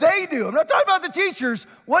what do they do? I'm not talking about the teachers.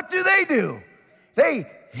 What do? They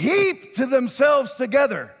heap to themselves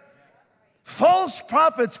together false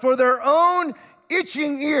prophets for their own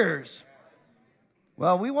itching ears.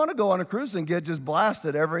 Well, we want to go on a cruise and get just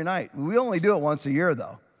blasted every night. We only do it once a year,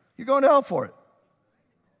 though. You're going to hell for it.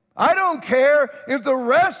 I don't care if the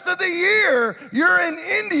rest of the year you're in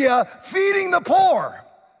India feeding the poor.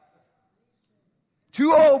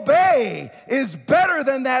 To obey is better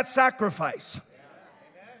than that sacrifice.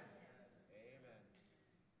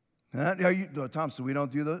 Tom, so we don't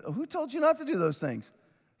do those? Who told you not to do those things?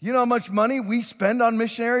 You know how much money we spend on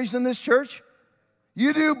missionaries in this church?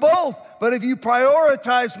 You do both, but if you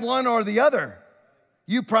prioritize one or the other,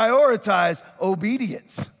 you prioritize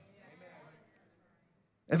obedience.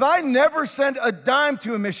 If I never send a dime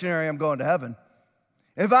to a missionary, I'm going to heaven.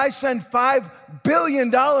 If I send $5 billion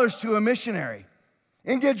to a missionary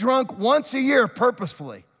and get drunk once a year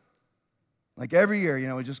purposefully, like every year, you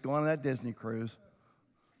know, we just go on that Disney cruise.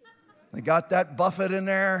 They got that buffet in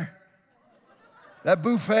there, that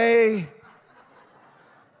buffet.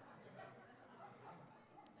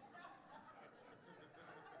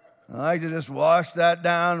 I like to just wash that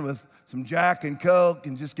down with some Jack and Coke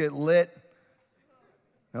and just get lit.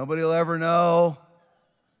 Nobody will ever know.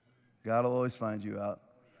 God will always find you out.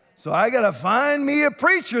 So I got to find me a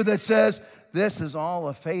preacher that says, this is all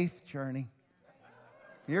a faith journey.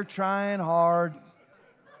 You're trying hard.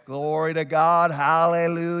 Glory to God.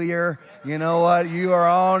 Hallelujah. You know what? You are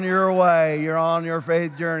on your way. You're on your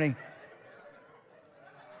faith journey.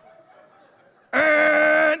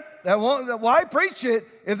 And why preach it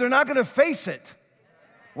if they're not going to face it?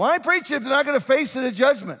 Why preach it if they're not going to face it at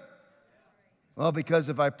judgment? Well, because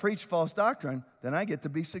if I preach false doctrine, then I get to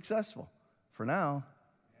be successful for now,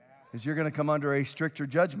 because you're going to come under a stricter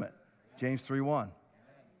judgment. James 3:1.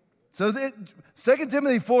 So 2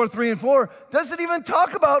 Timothy 4:3 and 4 doesn't even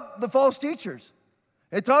talk about the false teachers.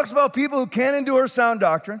 It talks about people who can't endure sound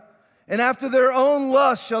doctrine, and after their own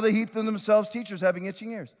lust shall they heap to themselves teachers having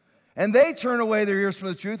itching ears. And they turn away their ears from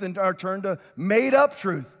the truth and are turned to made-up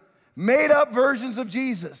truth, made-up versions of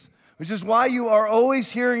Jesus, which is why you are always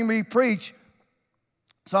hearing me preach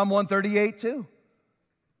Psalm 138:2.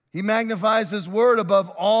 He magnifies his word above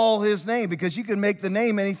all his name, because you can make the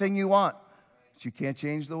name anything you want, but you can't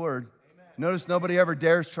change the word. Amen. Notice nobody ever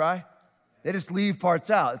dares try. They just leave parts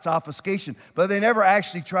out. It's obfuscation, but they never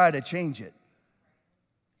actually try to change it.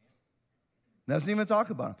 Doesn't even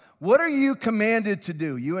talk about them. What are you commanded to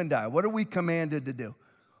do, you and I? What are we commanded to do?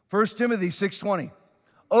 1 Timothy 6:20.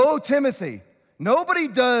 Oh, Timothy, nobody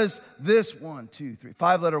does this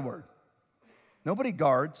 5-letter word. Nobody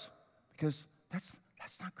guards, because that's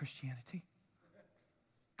not Christianity.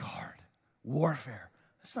 Guard, warfare,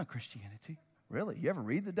 that's not Christianity. Really? You ever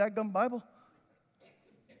read the dadgum Bible?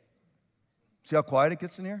 See how quiet it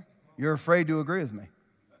gets in here? You're afraid to agree with me.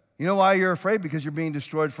 You know why you're afraid? Because you're being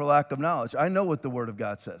destroyed for lack of knowledge. I know what the Word of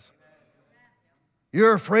God says.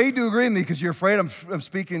 You're afraid to agree with me because you're afraid I'm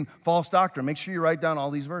speaking false doctrine. Make sure you write down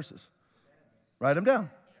all these verses. Write them down.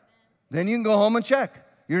 Then you can go home and check.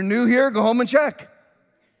 You're new here, go home and check.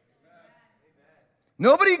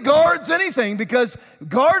 Nobody guards anything, because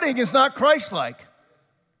guarding is not Christ-like.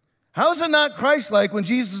 How is it not Christ-like when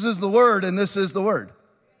Jesus is the Word and this is the Word?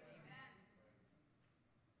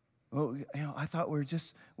 Oh, I thought we're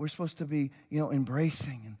supposed to be,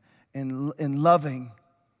 embracing and loving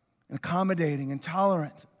and accommodating and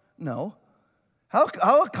tolerant. No.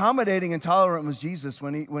 How accommodating and tolerant was Jesus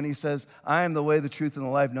when he says, I am the way, the truth, and the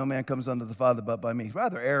life. No man comes unto the Father but by me.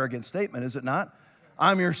 Rather arrogant statement, is it not?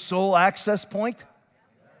 I'm your sole access point.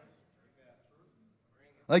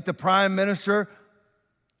 Like the Prime Minister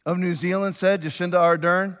of New Zealand said, Jacinda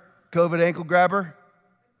Ardern, COVID ankle grabber.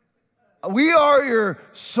 We are your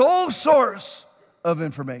sole source of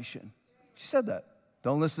information. She said that.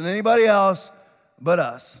 Don't listen to anybody else but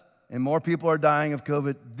us. And more people are dying of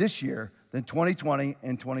COVID this year than 2020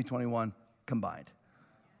 and 2021 combined.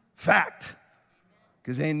 Fact.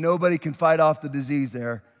 Because ain't nobody can fight off the disease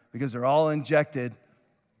there, because they're all injected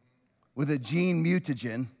with a gene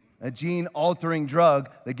mutagen, a gene-altering drug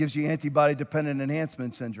that gives you antibody-dependent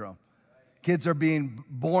enhancement syndrome. Kids are being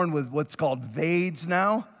born with what's called VAIDS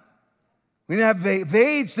now. We didn't have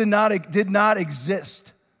VAIDS did not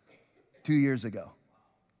exist 2 years ago.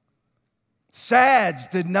 SADS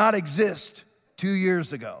did not exist 2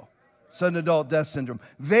 years ago. Sudden adult death syndrome.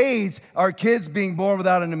 VAIDS are kids being born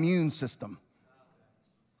without an immune system.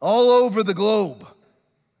 All over the globe.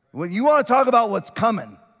 When you want to talk about what's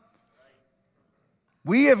coming,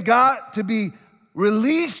 we have got to be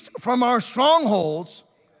released from our strongholds.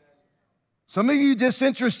 Some of you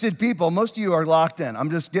disinterested people, most of you are locked in. I'm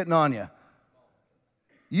just getting on you.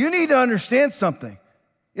 You need to understand something.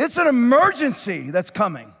 It's an emergency that's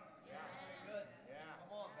coming.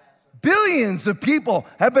 Billions of people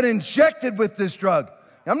have been injected with this drug.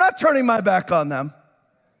 I'm not turning my back on them.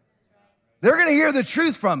 They're going to hear the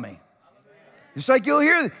truth from me. Just like you'll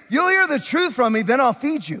hear the truth from me, then I'll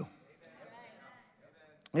feed you.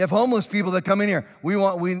 We have homeless people that come in here.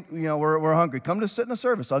 We're hungry. Come to sit in a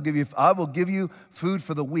service. I will give you food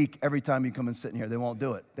for the week every time you come and sit in here. They won't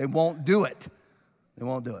do it. They won't do it. They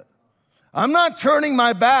won't do it. I'm not turning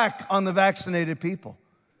my back on the vaccinated people,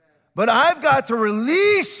 but I've got to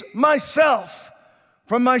release myself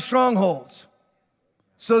from my strongholds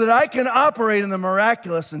so that I can operate in the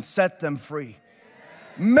miraculous and set them free.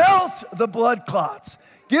 Melt the blood clots.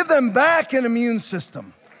 Give them back an immune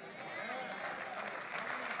system.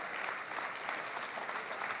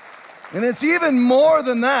 And it's even more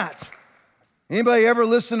than that. Anybody ever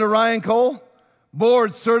listen to Ryan Cole?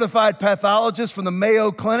 Board certified pathologist from the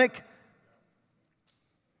Mayo Clinic,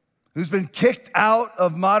 who's been kicked out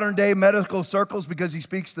of modern day medical circles because he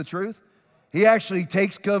speaks the truth. He actually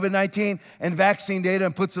takes COVID-19 and vaccine data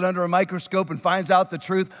and puts it under a microscope and finds out the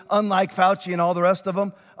truth, unlike Fauci and all the rest of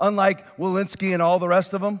them, unlike Walensky and all the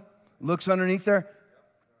rest of them. Looks underneath there.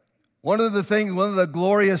 One of the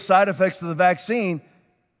glorious side effects of the vaccine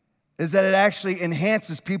is that it actually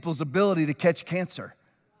enhances people's ability to catch cancer.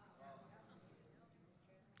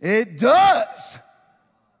 It does.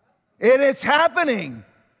 And it's happening.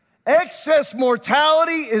 Excess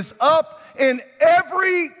mortality is up in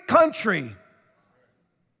every country.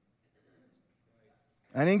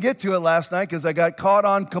 I didn't get to it last night because I got caught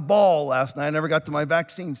on cabal last night. I never got to my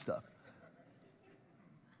vaccine stuff.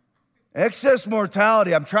 Excess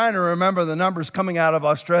mortality, I'm trying to remember the numbers coming out of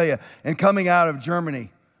Australia and coming out of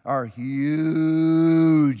Germany are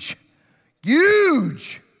huge.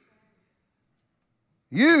 Huge.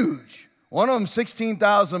 Huge. One of them,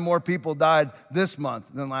 16,000 more people died this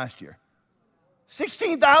month than last year.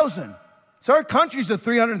 16,000. So our countries of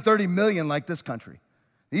 330 million like this country.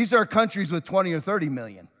 These are countries with 20 or 30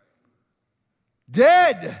 million.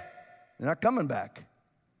 Dead. They're not coming back.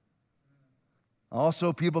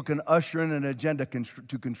 Also, people can usher in an agenda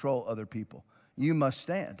to control other people. You must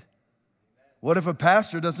stand. What if a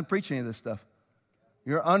pastor doesn't preach any of this stuff?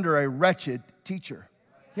 You're under a wretched teacher.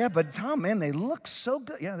 Yeah, but Tom, man, they look so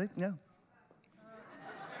good. Yeah.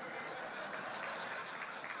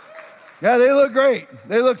 Yeah, they look great.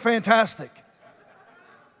 They look fantastic.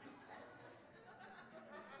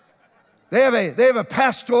 They have a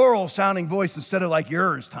pastoral sounding voice instead of like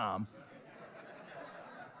yours, Tom.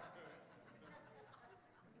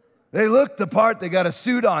 They look the part, they got a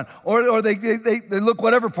suit on, or they look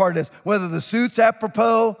whatever part it is, whether the suit's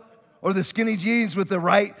apropos or the skinny jeans with the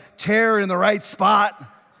right tear in the right spot,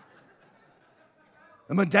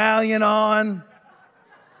 the medallion on.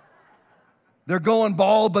 They're going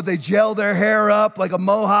bald, but they gel their hair up like a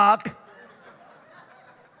mohawk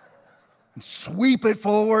and sweep it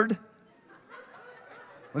forward.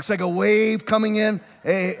 Looks like a wave coming in,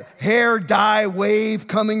 a hair dye wave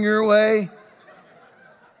coming your way.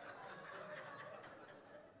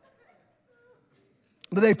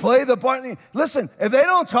 But they play the part. Listen, if they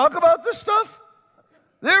don't talk about this stuff,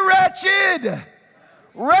 they're wretched.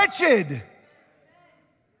 Wretched.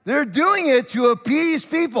 They're doing it to appease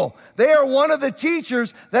people. They are one of the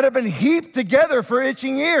teachers that have been heaped together for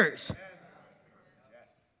itching ears.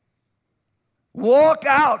 Walk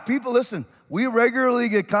out. People, listen, we regularly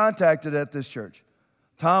get contacted at this church.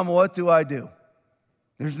 Tom, what do I do?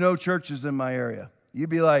 There's no churches in my area. You'd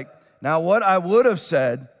be like, now what I would have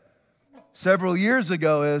said several years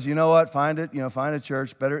ago is, you know what, find a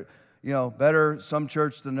church, better some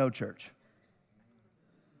church than no church.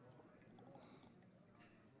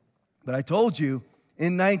 But I told you,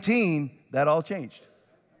 in 19, that all changed.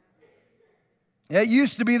 It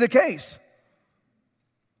used to be the case.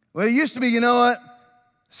 Well, it used to be, you know what,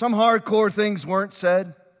 some hardcore things weren't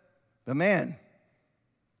said, but man,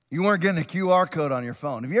 you weren't getting a QR code on your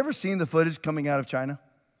phone. Have you ever seen the footage coming out of China?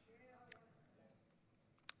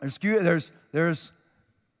 There's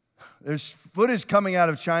footage coming out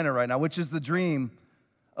of China right now, which is the dream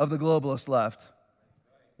of the globalist left.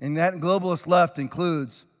 And that globalist left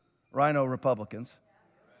includes Rhino Republicans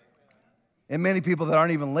and many people that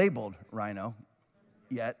aren't even labeled Rhino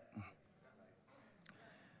yet.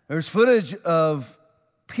 There's footage of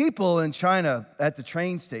people in China at the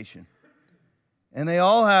train station. And they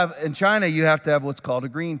all have, in China, you have to have what's called a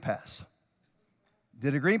green pass.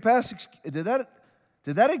 Did a green pass, did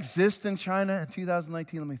that exist in China in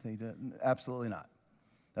 2019? Let me think. Absolutely not.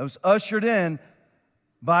 That was ushered in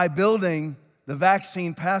by building the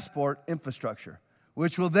vaccine passport infrastructure,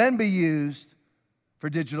 which will then be used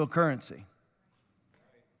for digital currency.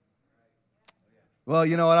 Well,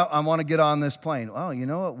 you know what? I want to get on this plane. Oh, you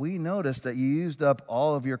know what? We noticed that you used up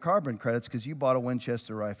all of your carbon credits because you bought a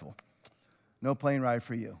Winchester rifle. No plane ride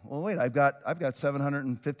for you. Well, wait, I've got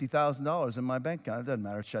 $750,000 in my bank account. It doesn't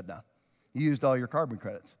matter. It's shut down. You used all your carbon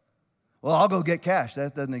credits. Well, I'll go get cash.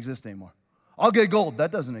 That doesn't exist anymore. I'll get gold.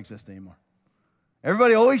 That doesn't exist anymore.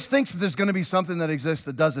 Everybody always thinks that there's going to be something that exists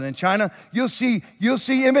that doesn't. In China, you'll see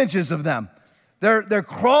images of them. They're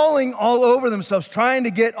crawling all over themselves trying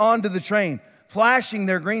to get onto the train, flashing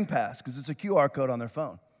their green pass because it's a QR code on their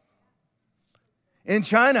phone. In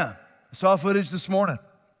China, I saw footage this morning.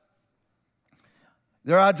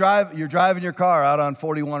 You're driving your car out on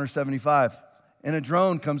 41 or 75, and a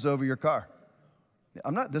drone comes over your car.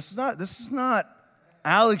 This is not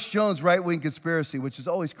Alex Jones' right-wing conspiracy, which is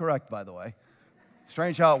always correct, by the way.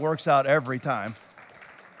 Strange how it works out every time.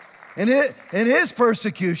 And his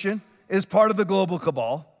persecution is part of the global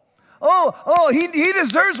cabal. He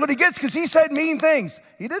deserves what he gets because he said mean things.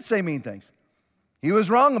 He did say mean things. He was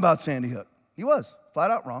wrong about Sandy Hook. He was, flat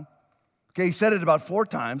out wrong. Okay, he said it about 4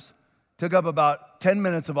 times. Took up about 10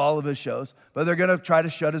 minutes of all of his shows, but they're going to try to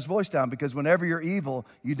shut his voice down because whenever you're evil,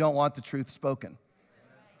 you don't want the truth spoken.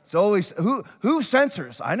 It's always, who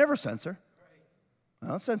censors? I never censor. I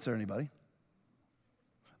don't censor anybody.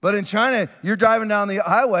 But in China, you're driving down the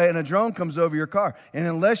highway and a drone comes over your car. And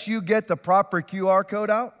unless you get the proper QR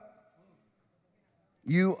code out,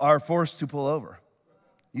 you are forced to pull over.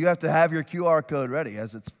 You have to have your QR code ready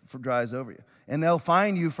as it drives over you. And they'll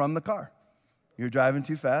fine you from the car. You're driving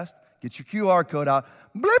too fast. Get your QR code out.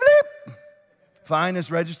 Bleep, bleep. Fine is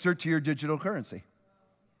registered to your digital currency.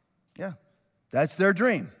 Yeah, that's their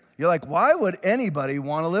dream. You're like, why would anybody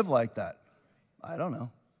want to live like that? I don't know.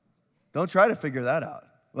 Don't try to figure that out.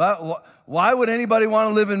 Why would anybody want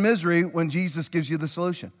to live in misery when Jesus gives you the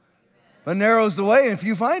solution? But narrows the way if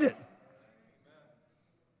you find it.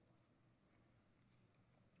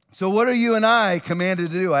 So what are you and I commanded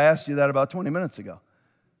to do? I asked you that about 20 minutes ago.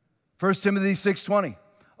 1 Timothy 6:20.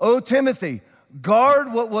 O Timothy,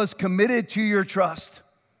 guard what was committed to your trust,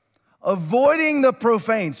 avoiding the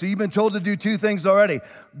profane. So you've been told to do 2 things already.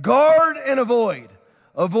 Guard and avoid.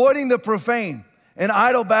 Avoiding the profane and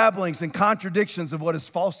idle babblings and contradictions of what is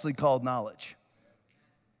falsely called knowledge.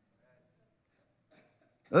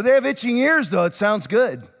 They have itching ears, though. It sounds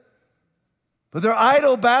good. But they're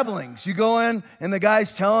idle babblings. You go in and the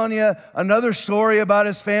guy's telling you another story about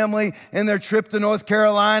his family and their trip to North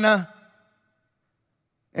Carolina.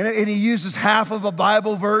 And he uses half of a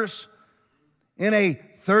Bible verse in a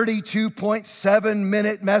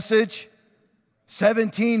 32.7-minute message,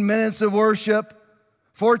 17 minutes of worship,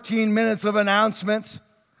 14 minutes of announcements,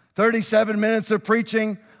 37 minutes of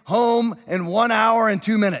preaching, home in 1 hour and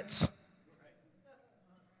 2 minutes.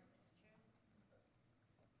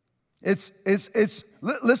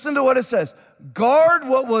 Listen to what it says. Guard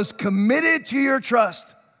what was committed to your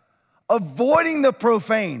trust, avoiding the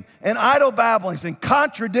profane and idle babblings and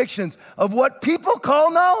contradictions of what people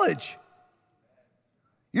call knowledge.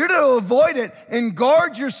 You're to avoid it and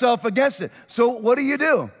guard yourself against it. So what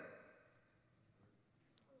do?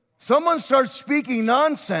 Someone starts speaking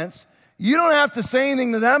nonsense. You don't have to say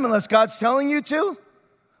anything to them unless God's telling you to,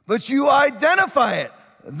 but you identify it.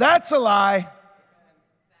 That's a lie.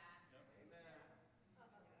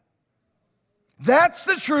 That's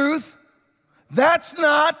the truth. That's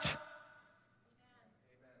not.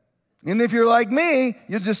 And if you're like me,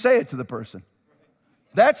 you'll just say it to the person.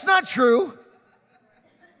 That's not true.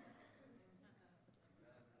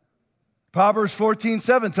 Proverbs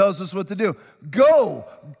 14:7 tells us what to do. Go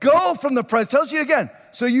from the presence. Tells you again.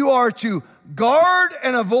 So you are to guard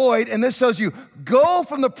and avoid, and this tells you, go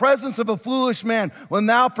from the presence of a foolish man when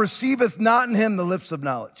thou perceiveth not in him the lips of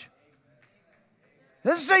knowledge.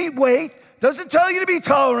 Doesn't say wait. Doesn't tell you to be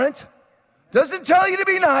tolerant. Doesn't tell you to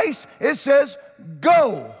be nice. It says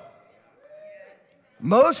go.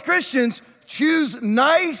 Most Christians choose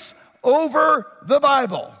nice over the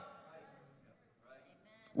Bible,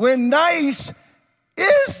 when nice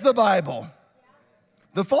is the Bible.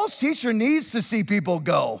 The false teacher needs to see people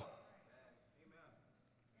go.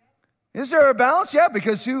 Is there a balance? Yeah,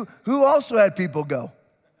 because who also had people go?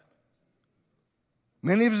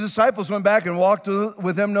 Many of his disciples went back and walked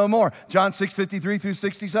with him no more. John 6:53 through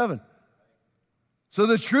 67. So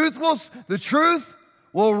the truth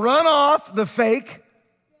will run off the fake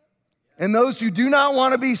and those who do not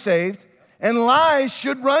want to be saved, and lies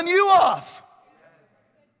should run you off.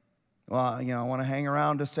 Well, I want to hang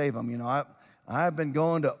around to save them. I've been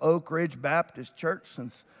going to Oak Ridge Baptist Church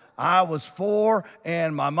since I was 4,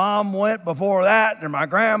 and my mom went before that, and my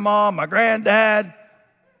grandma, my granddad,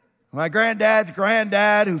 my granddad's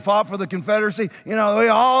granddad who fought for the Confederacy. We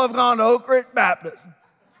all have gone to Oak Ridge Baptist.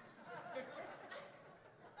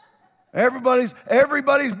 Everybody's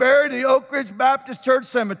buried in the Oak Ridge Baptist Church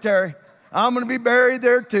Cemetery. I'm going to be buried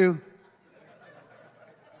there too.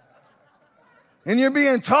 And you're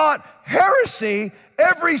being taught heresy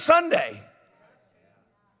every Sunday.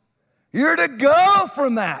 You're to go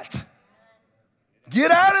from that.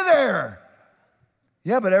 Get out of there.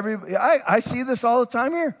 Yeah, but I see this all the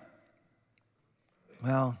time here.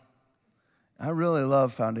 Well, I really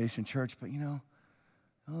love Foundation Church, but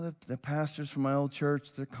the pastors from my old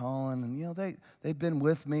church, they're calling, and they've been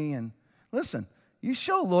with me. And listen, you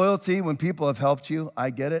show loyalty when people have helped you. I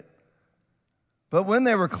get it. But when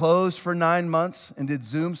they were closed for 9 months and did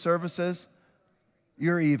Zoom services,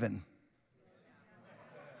 you're even.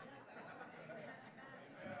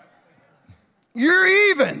 You're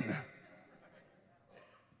even.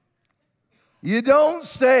 You don't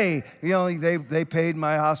stay. They paid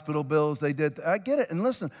my hospital bills. They did. I get it. And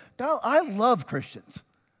listen, God, I love Christians.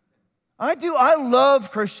 I do. I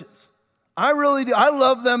love Christians. I really do. I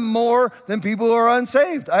love them more than people who are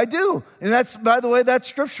unsaved. I do. And that's, by the way, that's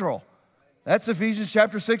scriptural. That's Ephesians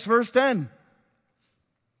chapter 6, verse 10.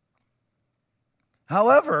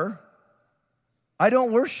 However, I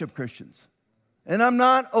don't worship Christians. And I'm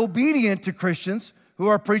not obedient to Christians who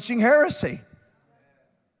are preaching heresy.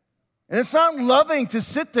 And it's not loving to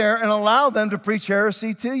sit there and allow them to preach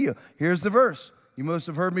heresy to you. Here's the verse. You must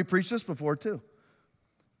have heard me preach this before too.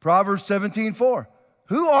 Proverbs 17:4.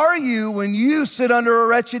 Who are you when you sit under a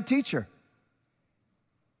wretched teacher?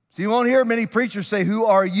 So you won't hear many preachers say, who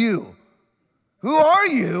are you? Who are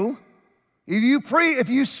you if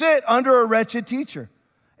you sit under a wretched teacher?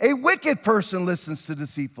 A wicked person listens to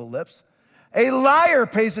deceitful lips. A liar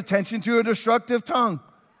pays attention to a destructive tongue.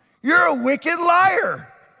 You're a wicked liar.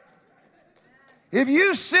 If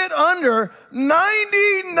you sit under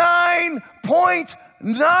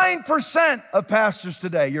 99.9% of pastors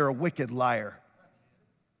today, you're a wicked liar.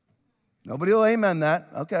 Nobody will amen that.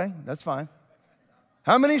 Okay, that's fine.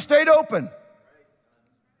 How many stayed open?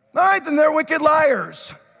 All right, then they're wicked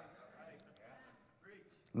liars.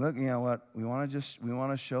 Look, you know what? We want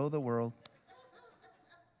to show the world.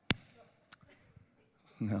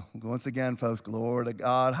 No, once again, folks, glory to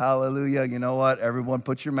God, hallelujah. You know what? Everyone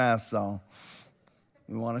put your masks on.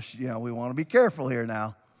 We want to be careful here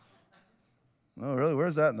now. Oh, really?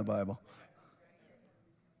 Where's that in the Bible?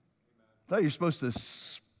 I thought you were supposed to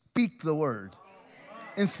speak the word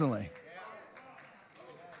instantly.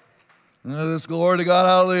 This glory to God,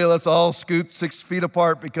 hallelujah. Let's all scoot 6 feet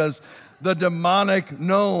apart because the demonic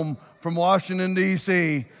gnome from Washington,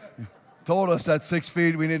 D.C. told us that 6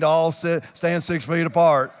 feet, we need to all stand 6 feet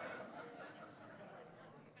apart.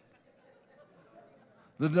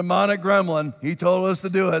 The demonic gremlin, he told us to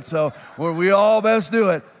do it, so we all best do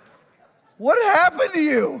it. What happened to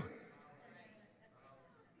you?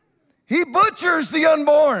 He butchers the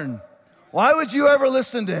unborn. Why would you ever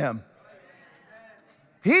listen to him?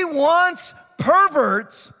 He wants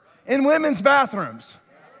perverts in women's bathrooms.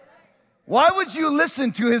 Why would you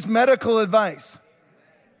listen to his medical advice?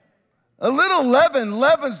 A little leaven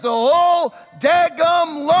leavens the whole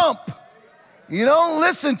daggum lump. You don't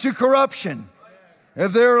listen to corruption.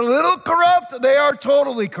 If they're a little corrupt, they are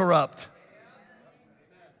totally corrupt.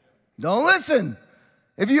 Don't listen.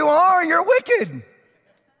 If you are, you're wicked.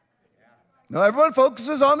 Now, everyone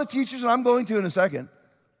focuses on the teachers, and I'm going to in a second.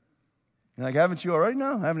 You're like, haven't you already?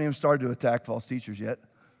 No, I haven't even started to attack false teachers yet.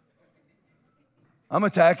 I'm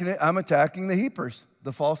attacking the heapers,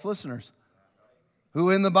 the false listeners,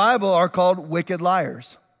 who in the Bible are called wicked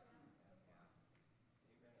liars.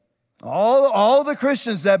 All the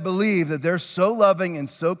Christians that believe that they're so loving and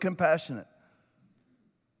so compassionate,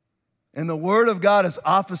 and the Word of God is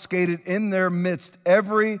obfuscated in their midst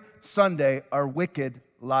every Sunday, are wicked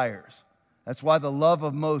liars. That's why the love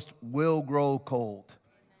of most will grow cold.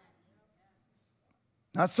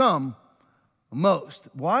 Not some, most.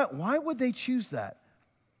 Why would they choose that?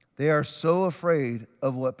 They are so afraid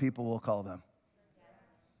of what people will call them.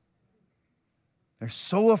 They're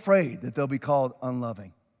so afraid that they'll be called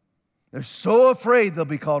unloving. They're so afraid they'll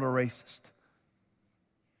be called a racist.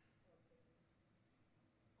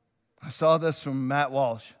 I saw this from Matt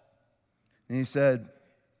Walsh, and he said,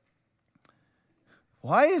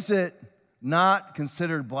 why is it not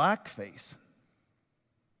considered blackface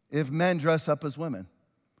if men dress up as women?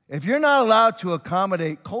 If you're not allowed to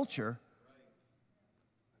accommodate culture,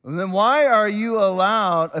 then why are you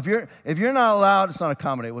allowed, if you're not allowed, it's not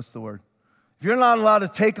accommodate, what's the word? If you're not allowed to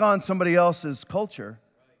take on somebody else's culture,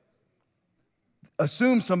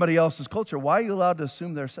 assume somebody else's culture, why are you allowed to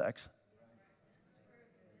assume their sex?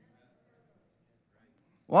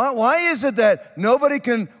 Why is it that nobody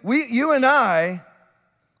can, you and I,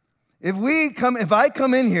 if I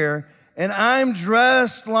come in here and I'm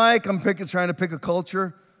dressed like, trying to pick a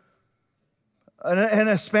culture, an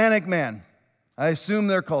Hispanic man, I assume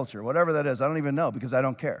their culture, whatever that is. I don't even know because I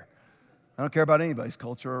don't care. I don't care about anybody's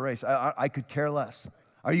culture or race. I could care less.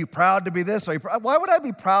 Are you proud to be this? Why would I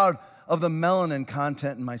be proud of the melanin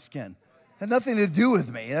content in my skin? It had nothing to do with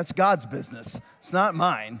me. That's God's business. It's not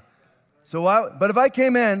mine. But if I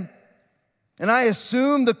came in and I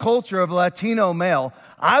assumed the culture of a Latino male,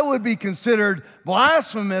 I would be considered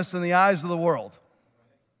blasphemous in the eyes of the world.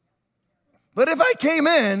 But if I came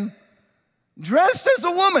in dressed as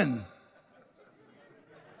a woman,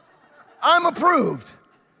 I'm approved.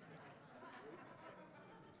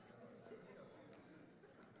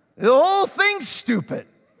 The whole thing's stupid.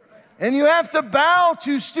 And you have to bow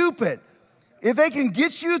to stupid. If they can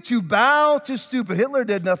get you to bow to stupid, Hitler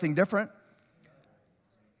did nothing different.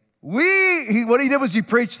 What he did was he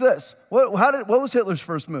preached this. What was Hitler's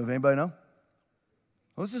first move? Anybody know?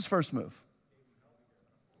 What was his first move?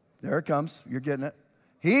 There it comes. You're getting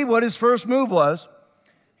it. What his first move was,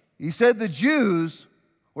 he said the Jews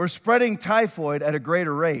were spreading typhoid at a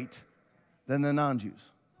greater rate than the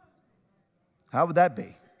non-Jews. How would that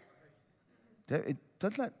be?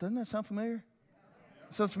 Doesn't that sound familiar?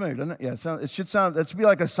 It sounds familiar, doesn't it? Yeah, it should be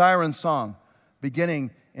like a siren song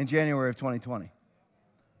beginning in January of 2020.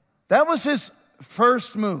 That was his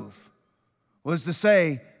first move, was to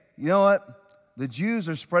say, you know what? The Jews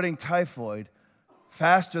are spreading typhoid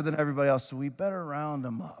faster than everybody else, so we better round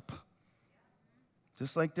them up.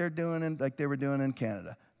 Just like they were doing in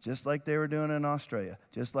Canada, just like they were doing in Australia,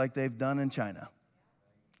 just like they've done in China.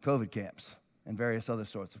 COVID camps and various other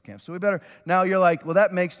sorts of camps. So now you're like, well,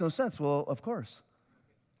 that makes no sense. Well, of course.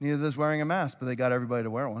 Neither does wearing a mask, but they got everybody to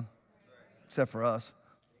wear one, except for us.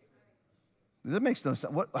 That makes no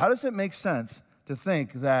sense. How does it make sense to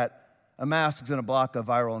think that a mask is going to block a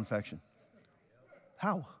viral infection?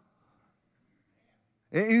 How?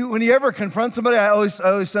 When you ever confront somebody, I always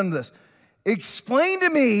send them this. Explain to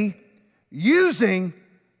me, using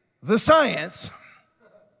the science,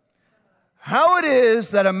 how it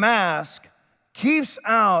is that a mask keeps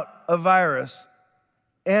out a virus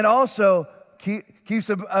and also keeps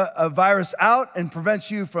a virus out and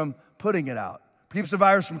prevents you from putting it out. Keeps the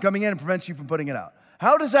virus from coming in and prevents you from putting it out.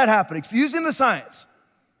 How does that happen? Using the science.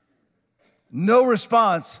 No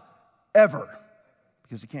response ever,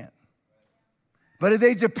 because you can't. But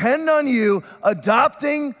they depend on you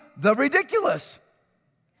adopting the ridiculous.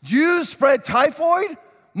 Jews spread typhoid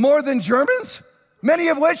more than Germans, many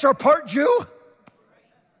of which are part Jew.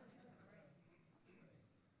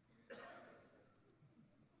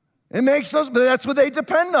 It makes those, but that's what they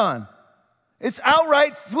depend on. It's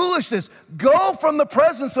outright foolishness. Go from the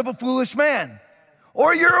presence of a foolish man,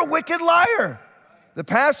 or you're a wicked liar. The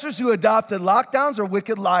pastors who adopted lockdowns are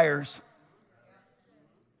wicked liars.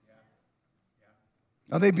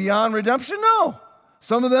 Are they beyond redemption? No.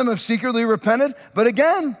 Some of them have secretly repented, but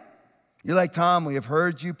again, you're like, Tom, we have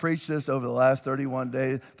heard you preach this over the last 31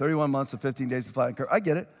 months and 15 days of flat and curve. I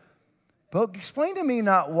get it. But explain to me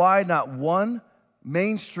why not one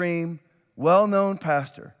mainstream, well-known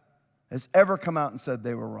pastor has ever come out and said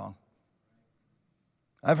they were wrong.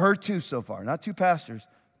 I've heard two so far, not two pastors,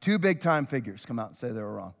 two big-time figures come out and say they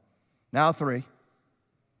were wrong. Now three.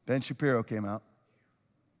 Ben Shapiro came out.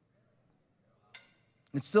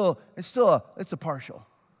 It's a partial,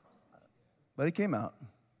 but he came out.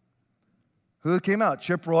 Who came out?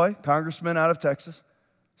 Chip Roy, congressman out of Texas,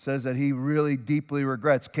 says that he really deeply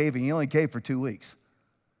regrets caving. He only caved for 2 weeks,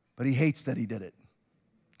 but he hates that he did it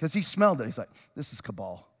because he smelled it. He's like, this is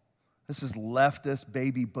cabal. This is leftist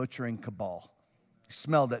baby butchering cabal. He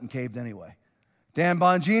smelled it and caved anyway. Dan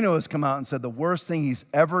Bongino has come out and said the worst thing he's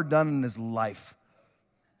ever done in his life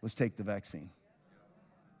was take the vaccine.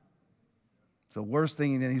 It's the worst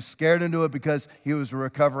thing, and he's scared into it because he was a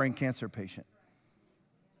recovering cancer patient.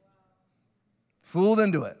 Fooled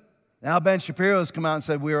into it. Now Ben Shapiro has come out and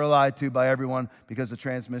said we were lied to by everyone because of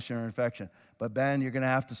transmission or infection. But Ben, you're going to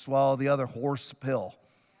have to swallow the other horse pill.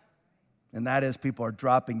 And that is people are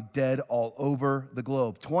dropping dead all over the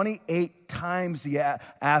globe. 28 times the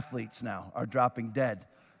athletes now are dropping dead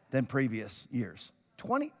than previous years.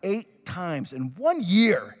 28 times in 1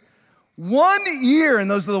 year. 1 year, and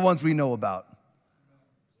those are the ones we know about.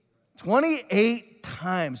 28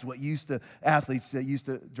 times athletes that used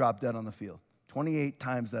to drop dead on the field. 28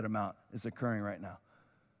 times that amount is occurring right now.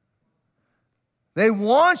 They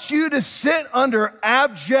want you to sit under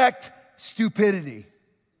abject stupidity,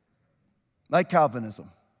 like Calvinism.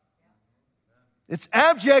 It's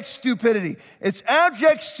abject stupidity. It's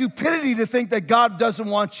abject stupidity to think that God doesn't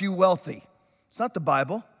want you wealthy. It's not the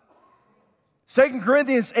Bible. 2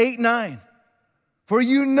 Corinthians 8:9. For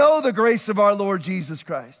you know the grace of our Lord Jesus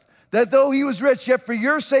Christ, that though he was rich, yet for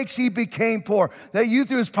your sakes he became poor, that you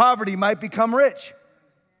through his poverty might become rich.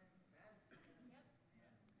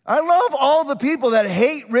 I love all the people that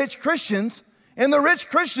hate rich Christians, and the rich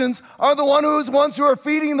Christians are the ones who are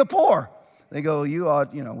feeding the poor. They go, we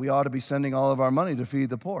ought to be sending all of our money to feed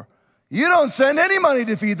the poor. You don't send any money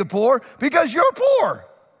to feed the poor because you're poor.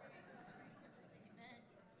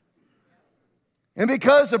 And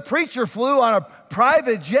because a preacher flew on a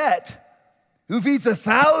private jet who feeds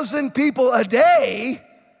 1,000 people a day,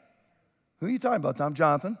 who are you talking about, Tom?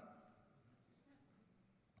 Jonathan?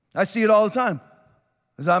 I see it all the time.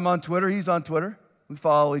 As I'm on Twitter, he's on Twitter. We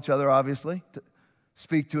follow each other, obviously, to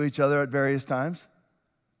speak to each other at various times.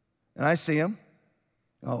 And I see him.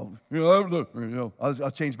 I'll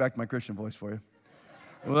change back to my Christian voice for you.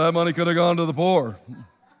 Well, that money could have gone to the poor.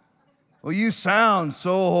 Well, you sound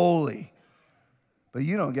so holy, but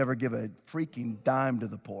you don't ever give a freaking dime to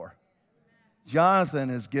the poor. Jonathan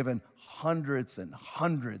has given hundreds and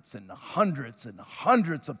hundreds and hundreds and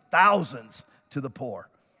hundreds of thousands to the poor.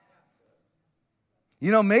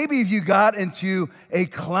 You know, maybe if you got into a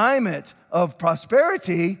climate of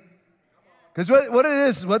prosperity, because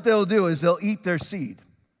what they'll do is they'll eat their seed.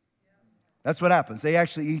 That's what happens. They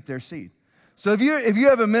actually eat their seed. So if you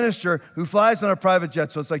have a minister who flies on a private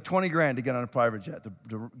jet, so it's like 20 grand to get on a private jet,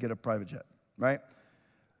 to get a private jet, right?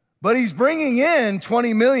 But he's bringing in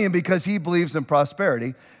 20 million because he believes in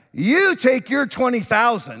prosperity. You take your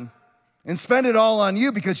 20,000 and spend it all on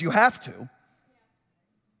you because you have to.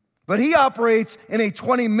 But he operates in a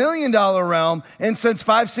 $20 million realm and sends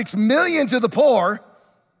 5-6 million to the poor.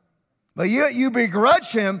 But you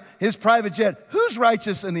begrudge him his private jet. Who's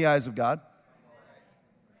righteous in the eyes of God?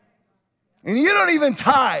 And you don't even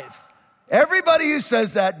tithe. Everybody who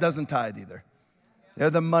says that doesn't tithe either. They're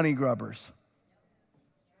the money grubbers.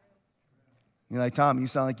 You're like, Tom, you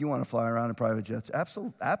sound like you want to fly around in private jets.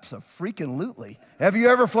 Abso-freaking-lutely. Have you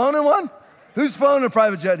ever flown in one? Who's flown in a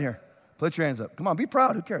private jet here? Put your hands up. Come on, be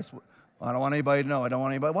proud. Who cares? I don't want anybody to know. I don't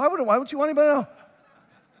want anybody. Why would you want anybody to know?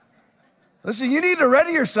 Listen, you need to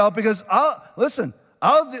ready yourself because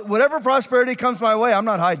whatever prosperity comes my way, I'm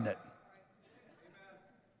not hiding it.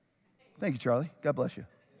 Thank you, Charlie. God bless you.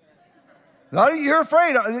 You're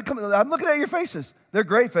afraid. I'm looking at your faces. They're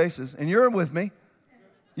great faces, and you're with me.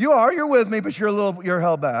 You're with me, but you're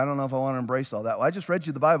held back. I don't know if I want to embrace all that. Well, I just read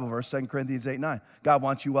you the Bible verse, 2 Corinthians 8:9. God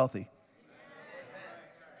wants you wealthy.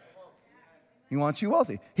 He wants you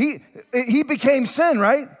wealthy. He became sin,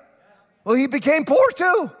 right? Well, he became poor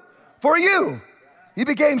too, for you. He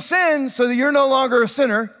became sin so that you're no longer a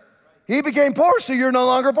sinner. He became poor so you're no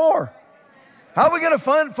longer poor. How are we going to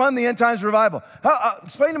fund the end times revival?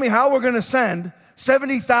 Explain to me how we're going to send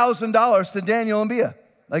 $70,000 to Daniel and Bia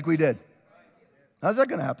like we did. How's that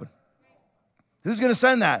going to happen? Who's going to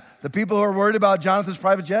send that? The people who are worried about Jonathan's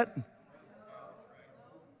private jet?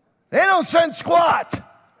 They don't send squat.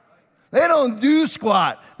 They don't do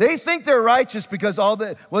squat. They think they're righteous because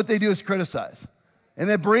what they do is criticize. And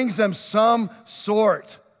it brings them some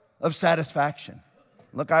sort of satisfaction.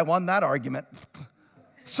 Look, I won that argument.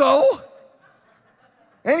 So?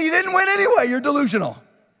 And you didn't win anyway. You're delusional.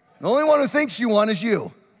 The only one who thinks you won is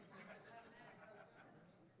you.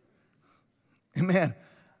 And man,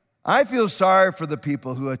 I feel sorry for the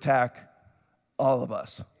people who attack all of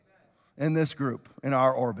us in this group, in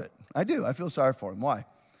our orbit. I do. I feel sorry for them. Why?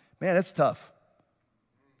 Man, it's tough.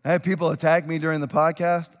 I had people attack me during the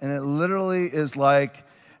podcast, and it literally is like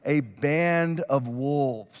a band of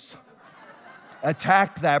wolves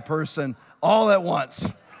attacked that person all at once.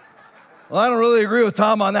 Well, I don't really agree with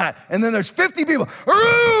Tom on that. And then there's 50 people.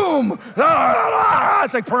 Room!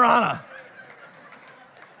 It's like piranha.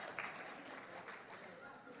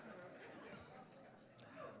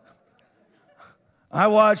 I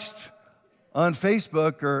watched on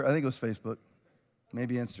Facebook, or I think it was Facebook,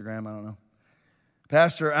 maybe Instagram, I don't know.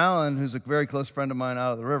 Pastor Allen, who's a very close friend of mine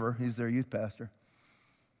out of the river, he's their youth pastor.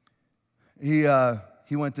 He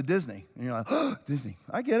he went to Disney. And you're like, oh, Disney.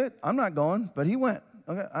 I get it. I'm not going, but he went.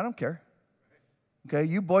 Okay, I don't care. Okay,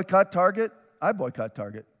 you boycott Target, I boycott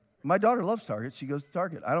Target. My daughter loves Target. She goes to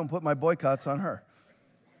Target. I don't put my boycotts on her.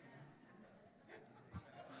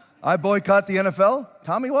 I boycott the NFL.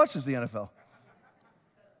 Tommy watches the NFL.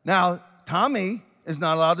 Now, Tommy is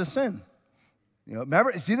not allowed to sin. You know,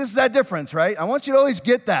 remember, see, this is that difference, right? I want you to always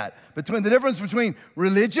get that, between the difference between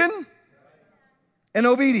religion and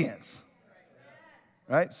obedience,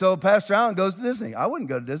 right? So Pastor Allen goes to Disney. I wouldn't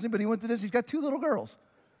go to Disney, but he went to Disney. He's got 2 little girls.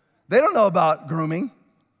 They don't know about grooming,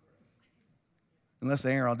 unless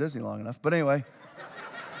they ain't around Disney long enough. But anyway.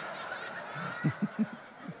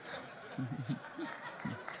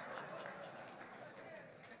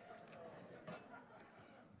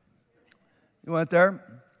 He went there,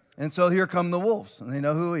 and so here come the wolves, and they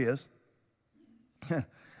know who he is.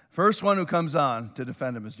 First one who comes on to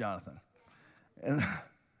defend him is Jonathan. And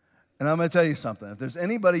I'm going to tell you something. If there's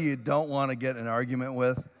anybody you don't want to get in an argument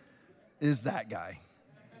with, is that guy.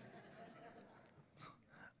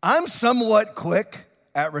 I'm somewhat quick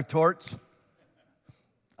at retorts.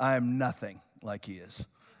 I am nothing like he is.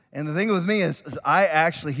 And the thing with me is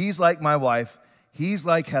he's like my wife. He's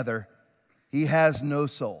like Heather. He has no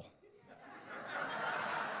soul.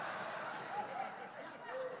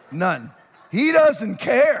 None. He doesn't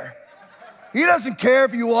care. He doesn't care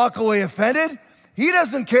if you walk away offended. He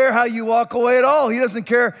doesn't care how you walk away at all. He doesn't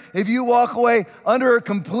care if you walk away under a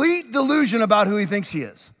complete delusion about who he thinks he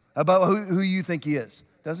is, about who you think he is.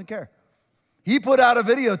 Doesn't care. He put out a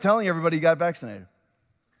video telling everybody he got vaccinated.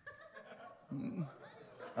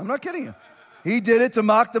 I'm not kidding you. He did it to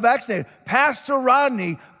mock the vaccinated. Pastor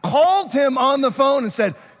Rodney called him on the phone and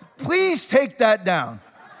said, please take that down.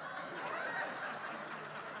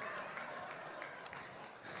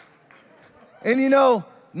 And you know,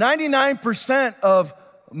 99% of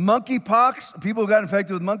monkeypox, people who got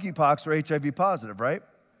infected with monkeypox are HIV positive, right?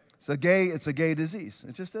 It's a gay disease.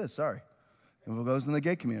 It just is, sorry. It goes in the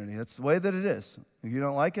gay community. That's the way that it is. If you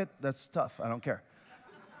don't like it, that's tough. I don't care.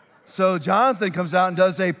 So Jonathan comes out and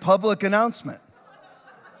does a public announcement.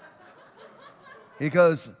 He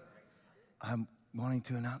goes, I'm wanting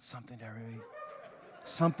to announce something to everybody.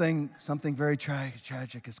 Something very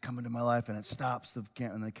tragic is coming to my life, and it stops.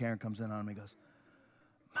 And the Karen comes in on him. He goes,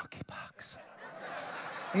 monkeypox.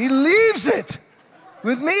 He leaves it.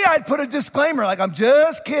 With me, I'd put a disclaimer like, I'm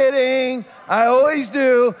just kidding. I always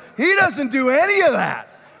do. He doesn't do any of that.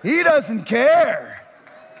 He doesn't care.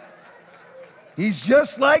 He's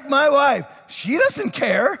just like my wife. She doesn't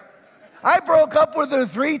care. I broke up with her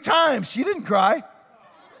 3 times. She didn't cry.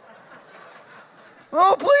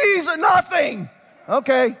 Oh, please, nothing.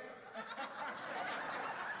 Okay.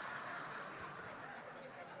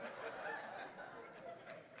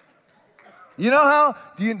 You know how?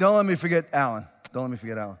 Don't let me forget Alan. Don't let me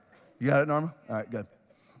forget Alan. You got it, Norma? All right, good.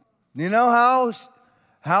 You know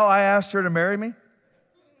how I asked her to marry me?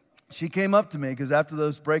 She came up to me because after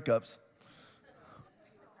those breakups,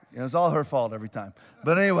 it was all her fault every time.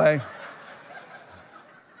 But anyway,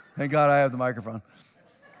 thank God I have the microphone.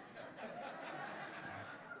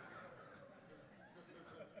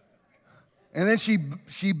 And then she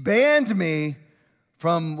banned me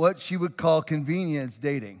from what she would call convenience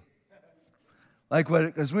dating. Like what,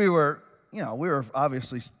 because we were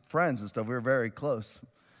obviously friends and stuff. We were very close.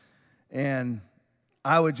 And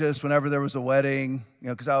I would just, whenever there was a wedding,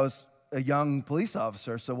 because I was a young police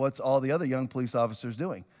officer, so what's all the other young police officers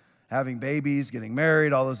doing? Having babies, getting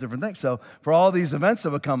married, all those different things. So for all these events that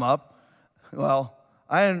would come up, well,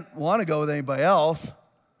 I didn't want to go with anybody else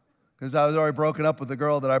because I was already broken up with the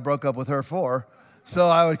girl that I broke up with her for. So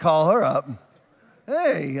I would call her up.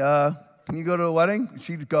 Hey, can you go to a wedding?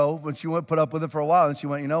 She'd go, but she wouldn't put up with it for a while. And she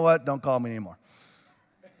went, you know what? Don't call me anymore.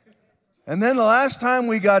 And then the last time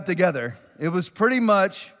we got together, it was pretty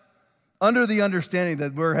much under the understanding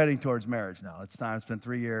that we're heading towards marriage now. It's time. It's been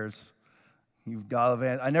 3 years. You've got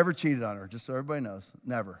I never cheated on her, just so everybody knows.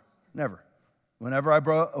 Never. Whenever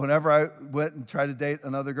I went and tried to date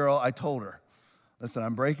another girl, I told her, listen,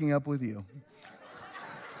 I'm breaking up with you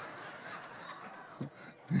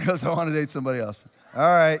because I want to date somebody else. All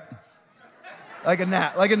right. Like a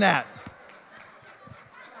gnat. All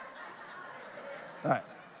right.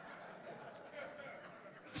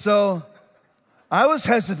 So I was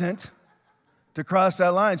hesitant to cross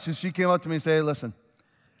that line. So she came up to me and said, hey, listen,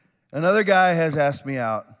 another guy has asked me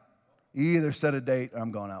out. You either set a date or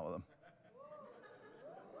I'm going out with him.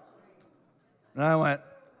 And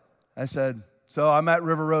I said, so I'm at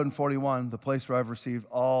River Road in 41, the place where I've received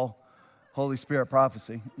all Holy Spirit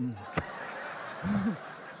prophecy.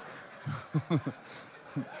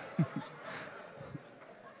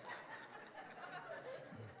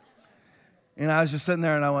 And I was just sitting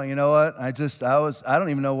there and I went, you know what? I don't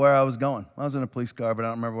even know where I was going. I was in a police car, but I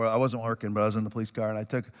don't remember where. I wasn't working, but I was in the police car.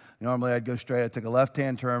 And normally I'd go straight. I took a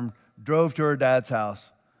left-hand turn, drove to her dad's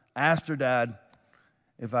house, asked her dad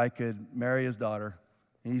if I could marry his daughter.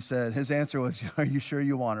 He said, his answer was, are you sure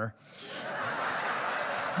you want her?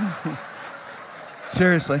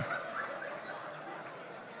 Seriously.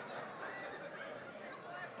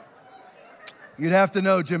 You'd have to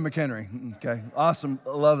know Jim McHenry. Okay, awesome.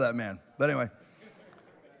 I love that man. But anyway,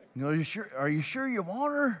 are you sure you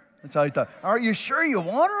want her? That's how he thought. Are you sure you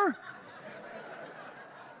want her?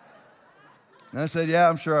 And I said, yeah,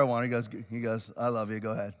 I'm sure I want her. He goes, I love you.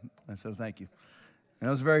 Go ahead. I said, thank you. And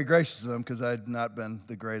I was very gracious of him because I had not been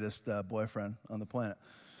the greatest boyfriend on the planet.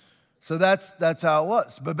 So that's how it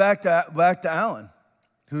was. But back to Alan,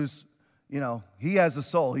 who's, he has a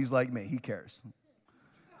soul. He's like me. He cares.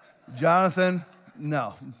 Jonathan,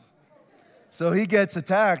 no. So he gets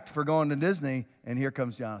attacked for going to Disney, and here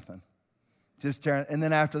comes Jonathan. And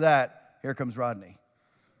then after that, here comes Rodney.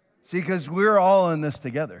 See, because we're all in this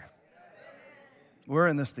together. We're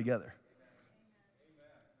in this together.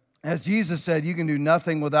 As Jesus said, you can do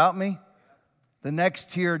nothing without me. The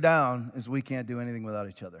next tier down is we can't do anything without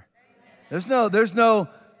each other. There's no,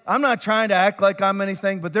 I'm not trying to act like I'm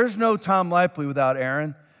anything, but there's no Tom Lipley without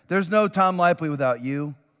Aaron. There's no Tom Lipley without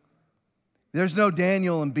you. There's no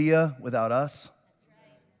Daniel and Bia without us.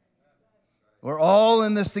 We're all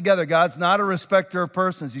in this together. God's not a respecter of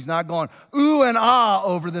persons. He's not going ooh and ah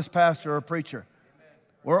over this pastor or preacher.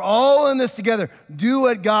 We're all in this together. Do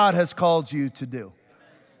what God has called you to do.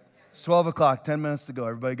 It's 12 o'clock, 10 minutes to go.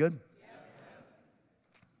 Everybody good?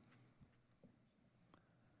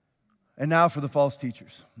 And now for the false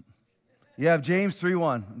teachers. You have James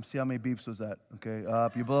 3:1. Let me see how many beeps was that. Okay,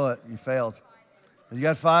 up. You blew it. You failed. You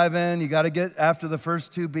got 5 in. You got to get after the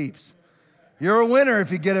first 2 beeps. You're a winner if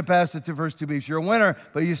you get it past the first 2 beeps. You're a winner,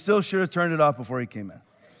 but you still should have turned it off before you came in.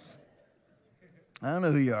 I don't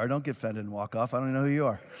know who you are. Don't get offended and walk off. I don't even know who you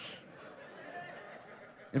are.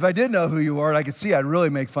 If I did know who you are and I could see, I'd really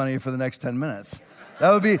make fun of you for the next 10 minutes.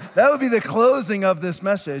 That would be the closing of this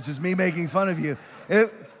message, is me making fun of you.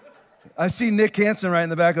 I see Nick Hansen right in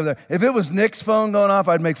the back of there. If it was Nick's phone going off,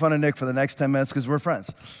 I'd make fun of Nick for the next 10 minutes because we're friends.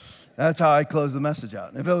 That's how I close the message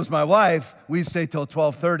out. If it was my wife, we'd stay till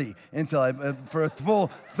 12:30 for a full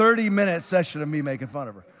 30-minute session of me making fun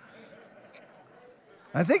of her.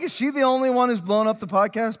 I think, is she the only one who's blown up the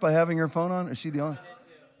podcast by having her phone on? Is she the only?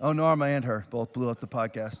 Oh, Norma and her both blew up the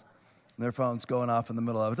podcast. Their phone's going off in the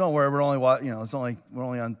middle of it. Don't worry, we're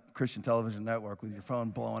only on Christian Television Network with your phone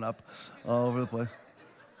blowing up all over the place.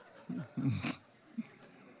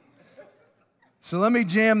 So let me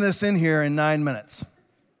jam this in here in 9 minutes.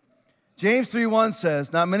 James 3:1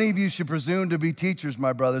 says, not many of you should presume to be teachers,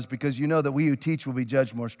 my brothers, because you know that we who teach will be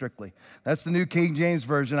judged more strictly. That's the New King James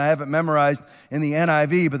Version. I have it memorized in the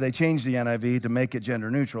NIV, but they changed the NIV to make it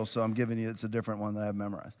gender neutral, so I'm giving you, it's a different one that I have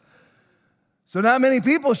memorized. So not many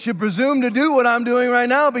people should presume to do what I'm doing right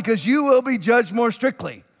now because you will be judged more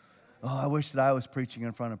strictly. Oh, I wish that I was preaching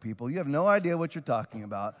in front of people. You have no idea what you're talking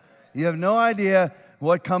about. You have no idea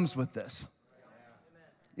what comes with this.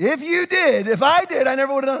 If I did, I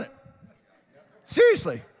never would have done it.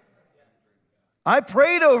 Seriously. I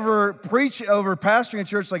prayed over pastoring a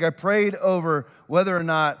church like I prayed over whether or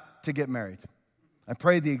not to get married. I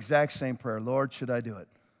prayed the exact same prayer. Lord, should I do it?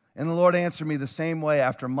 And the Lord answered me the same way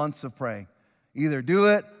after months of praying. Either do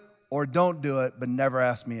it or don't do it, but never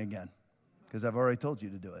ask me again, because I've already told you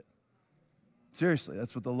to do it. Seriously,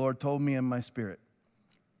 that's what the Lord told me in my spirit.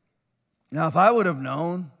 Now, if I would have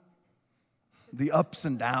known the ups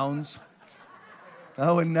and downs,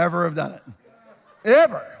 I would never have done it.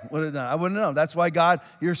 Ever would have done it. I wouldn't know. That's why God,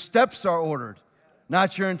 your steps are ordered,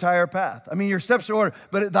 not your entire path. I mean, your steps are ordered,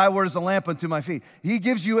 but thy word is a lamp unto my feet. He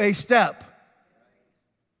gives you a step,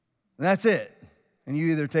 and that's it. And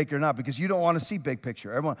you either take it or not, because you don't want to see big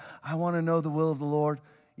picture. Everyone, I want to know the will of the Lord.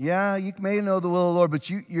 Yeah, you may know the will of the Lord, but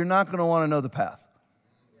you're not going to want to know the path.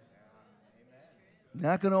 You're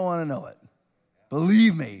not going to want to know it.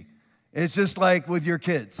 Believe me. It's just like with your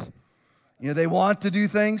kids. You know, they want to do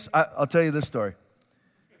things. I'll tell you this story.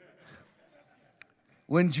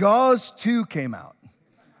 When Jaws 2 came out.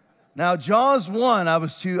 Now, Jaws 1, I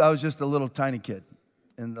was just a little tiny kid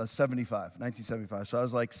in 1975. So I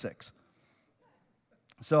was like 6.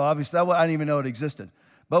 So obviously, I didn't even know it existed.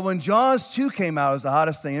 But when Jaws 2 came out, it was the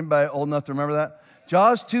hottest thing. Anybody old enough to remember that?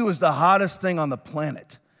 Jaws 2 was the hottest thing on the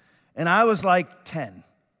planet. And I was like 10.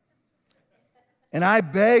 And I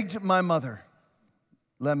begged my mother,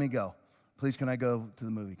 let me go. Please, can I go to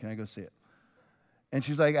the movie? Can I go see it? And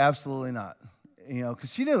she's like, absolutely not.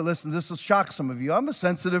 because she knew, listen, this will shock some of you. I'm a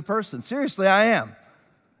sensitive person. Seriously, I am.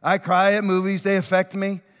 I cry at movies. They affect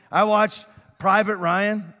me. I watched Private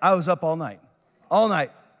Ryan. I was up all night. All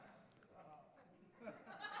night.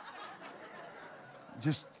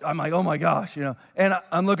 I'm like, oh my gosh, And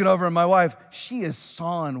I'm looking over at my wife. She is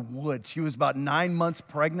sawing wood. She was about 9 months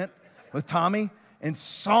pregnant with Tommy and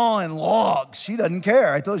sawing logs. She doesn't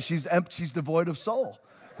care. I told her she's empty. She's devoid of soul.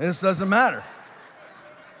 This doesn't matter.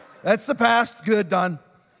 That's the past. Good, done.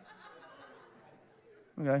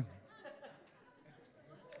 Okay.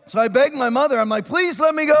 So I begged my mother. I'm like, please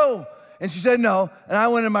let me go. And she said no. And I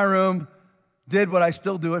went in my room, did what I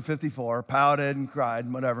still do at 54, pouted and cried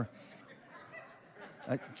and whatever.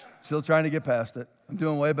 Still trying to get past it. I'm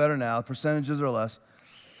doing way better now. The percentages are less.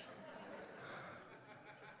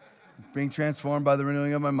 Being transformed by the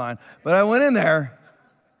renewing of my mind. But I went in there,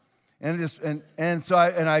 and so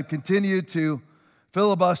I continued to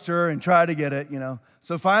filibuster and try to get it,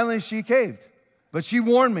 So finally she caved. But she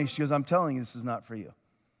warned me. She goes, I'm telling you, this is not for you.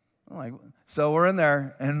 I'm like, so we're in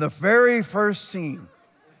there, and the very first scene,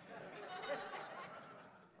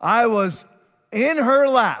 I was in her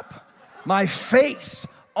lap, my face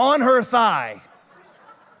on her thigh.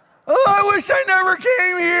 Oh, I wish I never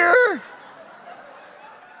came here.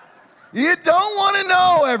 You don't want to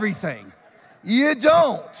know everything. You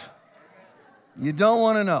don't. You don't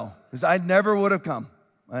want to know, because I never would have come.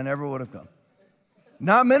 I never would have come.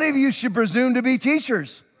 Not many of you should presume to be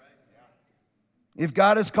teachers. If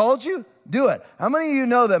God has called you, do it. How many of you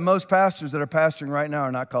know that most pastors that are pastoring right now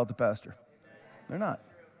are not called to pastor? They're not.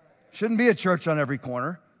 Shouldn't be a church on every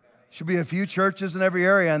corner. Should be a few churches in every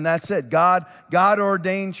area, and that's it. God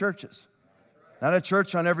ordained churches. Not a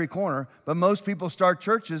church on every corner, but most people start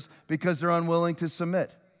churches because they're unwilling to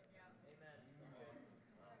submit.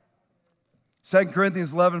 2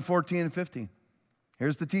 Corinthians 11, 14, and 15.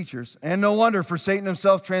 Here's the teachers. And no wonder, for Satan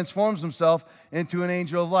himself transforms himself into an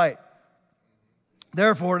angel of light.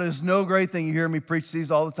 Therefore, it is no great thing. You hear me preach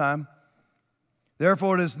these all the time.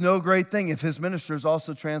 Therefore, it is no great thing if his ministers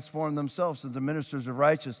also transform themselves into ministers of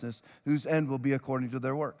righteousness, whose end will be according to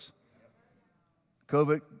their works.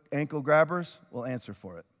 COVID ankle grabbers will answer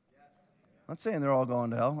for it. I'm not saying they're all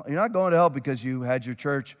going to hell. You're not going to hell because you had your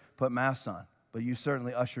church put masks on, but you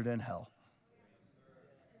certainly ushered in hell.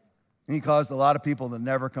 And you caused a lot of people to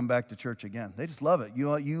never come back to church again. They just love it.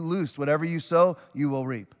 You loosed whatever you sow, you will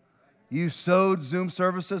reap. You sowed Zoom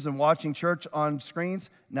services and watching church on screens,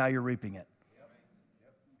 now you're reaping it.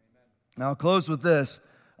 Now I'll close with this.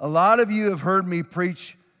 A lot of you have heard me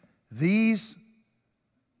preach these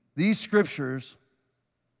scriptures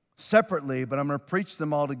separately, but I'm going to preach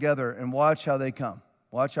them all together and watch how they come.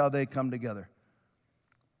 Watch how they come together.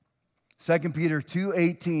 2 Peter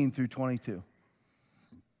 2:18 through 22.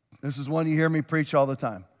 This is one you hear me preach all the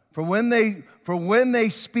time. For when they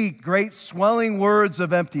speak great swelling words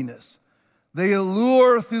of emptiness, they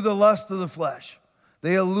allure through the lust of the flesh.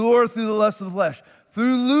 They allure through the lust of the flesh.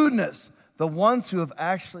 Through lewdness, the ones who have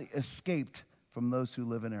actually escaped from those who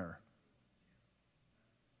live in error.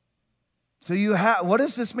 So what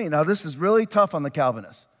does this mean? Now, this is really tough on the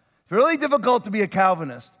Calvinists. It's really difficult to be a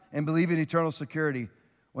Calvinist and believe in eternal security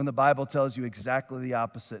when the Bible tells you exactly the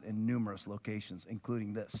opposite in numerous locations,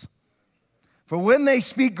 including this. For when they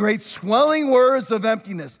speak great swelling words of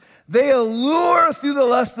emptiness, they allure through the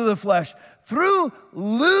lust of the flesh, through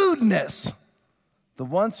lewdness, the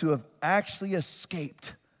ones who have actually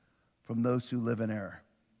escaped from those who live in error.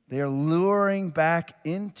 They are luring back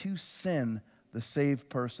into sin the saved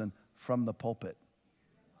person from the pulpit.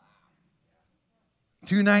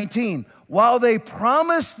 2:19, while they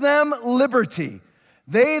promise them liberty,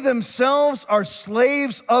 they themselves are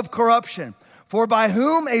slaves of corruption. For by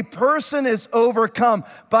whom a person is overcome,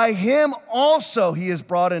 by him also he is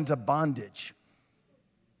brought into bondage.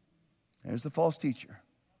 There's the false teacher,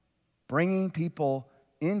 bringing people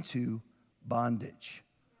into bondage.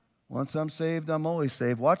 Once I'm saved, I'm always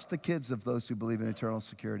saved. Watch the kids of those who believe in eternal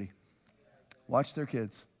security. Watch their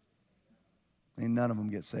kids. And none of them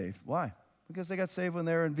get saved. Why? Because they got saved when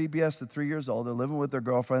they were in VBS at 3 years old. They're living with their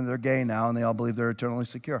girlfriend. They're gay now, and they all believe they're eternally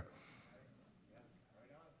secure.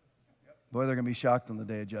 Boy, they're going to be shocked on the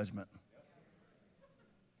day of judgment.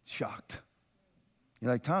 Shocked. You're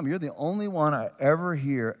like, Tom, you're the only one I ever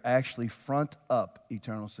hear actually front up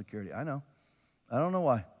eternal security. I know. I don't know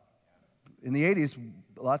why. In the 80s,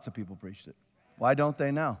 lots of people preached it. Why don't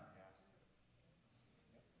they now?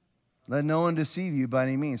 Let no one deceive you by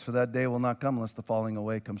any means, for that day will not come unless the falling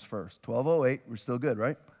away comes first. 12:08, we're still good,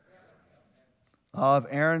 right? I'll have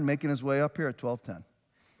Aaron making his way up here at 12:10.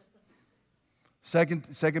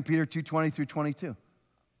 2 Peter 2:20 through 22.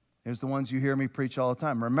 Here's the ones you hear me preach all the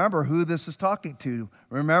time. Remember who this is talking to.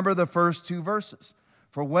 Remember the first 2 verses.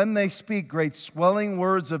 For when they speak great swelling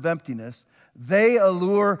words of emptiness, they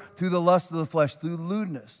allure through the lust of the flesh, through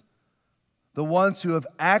lewdness, the ones who have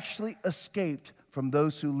actually escaped from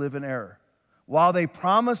those who live in error. While they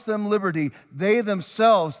promise them liberty, they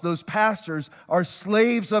themselves, those pastors, are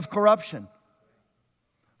slaves of corruption.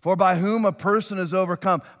 For by whom a person is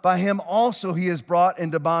overcome, by him also he is brought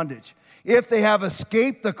into bondage. If they have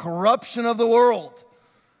escaped the corruption of the world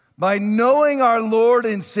by knowing our Lord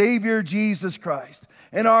and Savior Jesus Christ,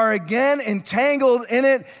 and are again entangled in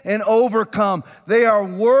it and overcome, they are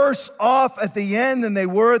worse off at the end than they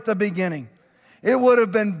were at the beginning. It would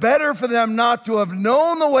have been better for them not to have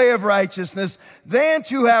known the way of righteousness than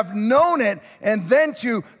to have known it and then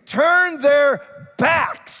to turn their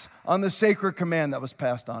backs on the sacred command that was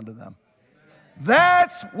passed on to them.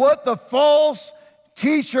 That's what the false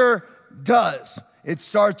teacher does. It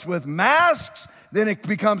starts with masks, then it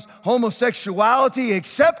becomes homosexuality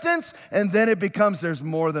acceptance, and then it becomes there's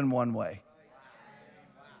more than one way.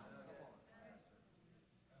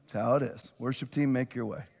 That's how it is. Worship team, make your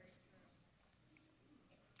way.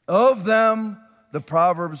 Of them, the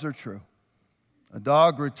proverbs are true. A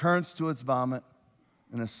dog returns to its vomit,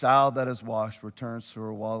 and a sow that is washed returns to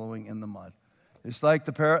her wallowing in the mud. Just like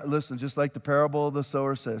the parable of the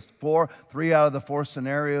sower says, 3 out of the 4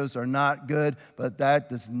 scenarios are not good, but that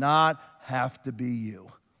does not have to be you.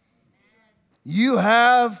 You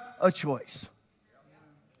have a choice.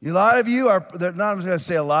 A lot of you are, not I'm going to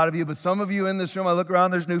say a lot of you, but some of you in this room, I look around,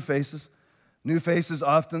 there's new faces. New faces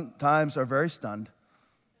oftentimes are very stunned.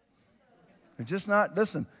 They're just not,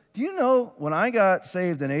 listen, do you know when I got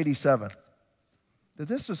saved in 87, that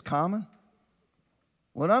this was common?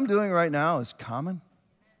 What I'm doing right now is common.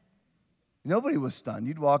 Nobody was stunned.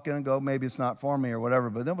 You'd walk in and go, maybe it's not for me or whatever,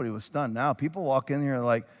 but nobody was stunned. Now people walk in here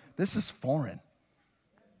like, this is foreign.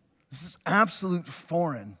 This is absolute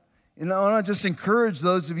foreign. And I want to just encourage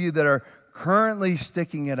those of you that are currently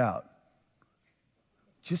sticking it out.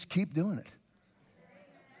 Just keep doing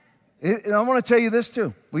it. And I want to tell you this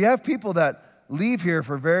too. We have people that leave here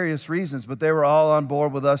for various reasons, but they were all on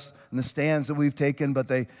board with us in the stands that we've taken. But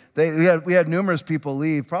we had numerous people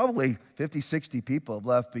leave. Probably 50, 60 people have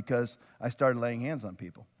left because I started laying hands on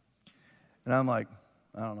people. And I'm like,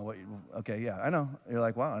 I don't know what okay, yeah, I know. You're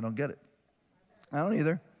like, wow, I don't get it. I don't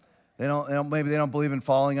either. Maybe they don't believe in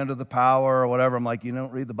falling under the power or whatever. I'm like, you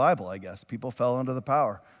don't read the Bible, I guess. People fell under the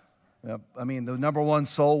power. I mean, the number 1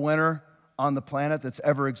 soul winner on the planet that's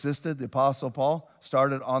ever existed, the Apostle Paul,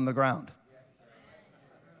 started on the ground.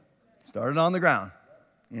 Started on the ground,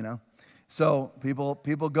 you know. So people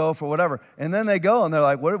go for whatever. And then they go and they're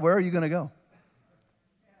like, where are you going to go?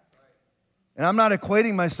 And I'm not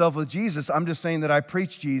equating myself with Jesus. I'm just saying that I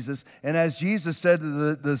preach Jesus. And as Jesus said to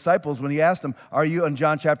the disciples when he asked them, are you, in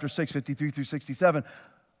John chapter 6, 53 through 67,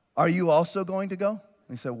 are you also going to go?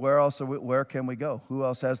 He said, where can we go? Who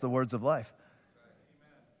else has the words of life?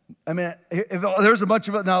 I mean, if there's a bunch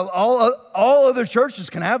of, now all other churches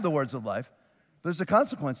can have the words of life. There's a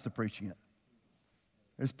consequence to preaching it.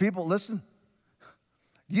 There's people, listen.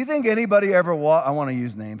 Do you think anybody ever I want to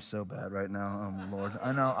use names so bad right now. Oh, Lord.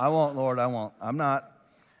 I know. I won't, Lord. I won't. I'm not.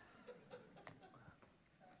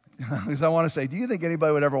 Because I want to say, do you think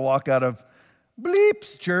anybody would ever walk out of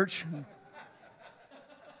Bleeps Church?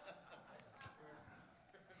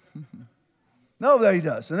 Nobody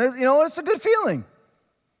does. And you know what? It's a good feeling.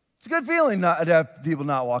 It's a good feeling not to have people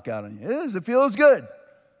not walk out on you. It is. It feels good.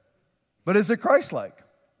 But is it Christ-like?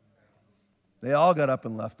 They all got up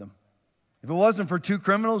and left him. If it wasn't for 2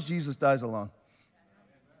 criminals, Jesus dies alone.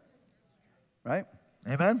 Right?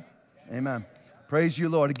 Amen? Amen. Praise you,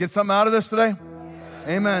 Lord. Get something out of this today?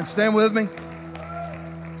 Amen. Stand with me.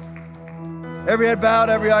 Every head bowed,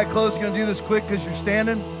 every eye closed. You're going to do this quick because you're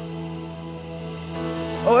standing.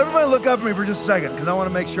 Oh, everybody look up at me for just a second because I want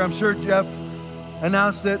to make sure. I'm sure Jeff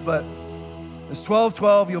announced it, but it's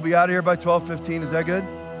 12:12. You'll be out of here by 12:15. Is that good?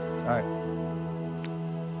 All right.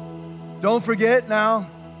 Don't forget now,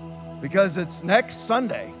 because it's next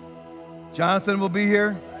Sunday. Jonathan will be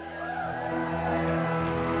here.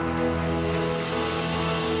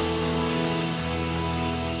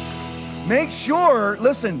 Make sure,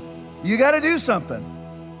 listen, you got to do something.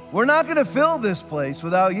 We're not going to fill this place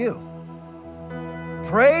without you.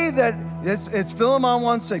 Pray that, it's Philemon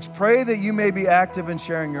 1:6. Pray that you may be active in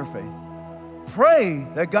sharing your faith. Pray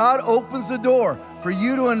that God opens the door for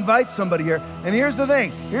you to invite somebody here. And here's the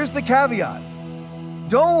thing. Here's the caveat.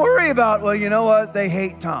 Don't worry about, well, you know what? They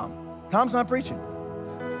hate Tom. Tom's not preaching.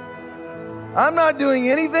 I'm not doing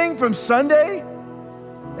anything from Sunday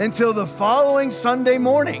until the following Sunday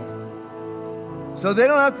morning. So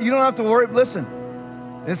you don't have to worry. Listen,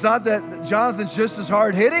 it's not that Jonathan's just as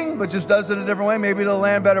hard hitting, but just does it a different way. Maybe it'll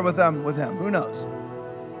land better with him. Who knows?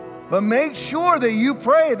 But make sure that you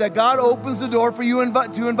pray that God opens the door for you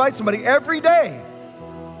to invite somebody every day.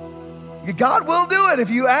 God will do it if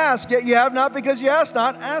you ask, yet you have not because you ask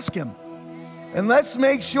not. Ask him. And let's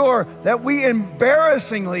make sure that we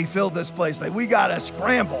embarrassingly fill this place. Like, we got to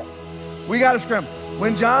scramble.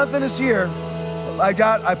 When Jonathan is here,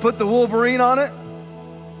 I put the Wolverine on it.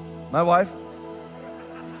 My wife.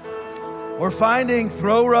 We're finding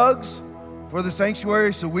throw rugs for the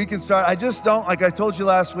sanctuary so we can start. I just don't, like I told you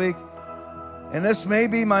last week, and this may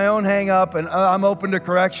be my own hang up, and I'm open to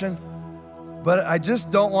correction, but I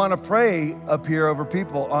just don't want to pray up here over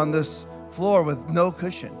people on this floor with no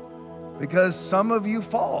cushion, because some of you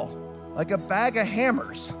fall like a bag of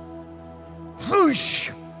hammers. Whoosh!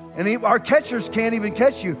 And our catchers can't even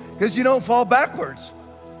catch you because you don't fall backwards.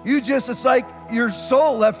 It's like your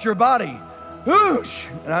soul left your body. Whoosh!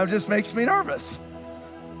 And that just makes me nervous.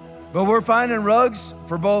 But we're finding rugs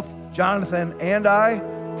for both Jonathan and I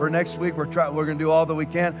for next week. We're going to do all that we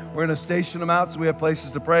can. We're going to station them out so we have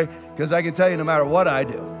places to pray, because I can tell you, no matter what I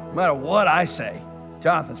do, no matter what I say,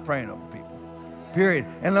 Jonathan's praying over people, period.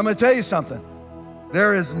 And I'm going to tell you something.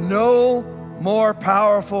 There is no more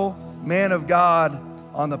powerful man of God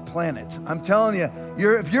on the planet. I'm telling you,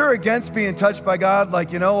 if you're against being touched by God,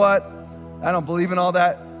 like, you know what? I don't believe in all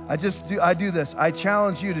that. I do this. I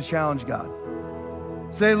challenge you to challenge God.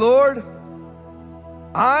 Say, Lord,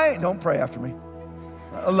 don't pray after me.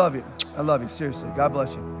 I love you, seriously. God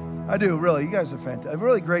bless you. I do, really. You guys are fantastic. A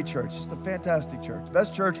really great church. Just a fantastic church.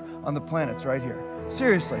 Best church on the planet's right here.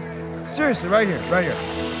 Seriously, right here.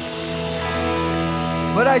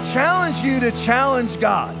 But I challenge you to challenge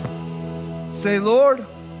God. Say, Lord,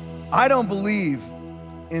 I don't believe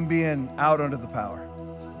in being out under the power.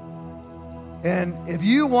 And if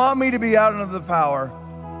you want me to be out under the power,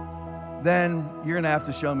 then you're going to have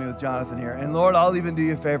to show me with Jonathan here. And Lord, I'll even do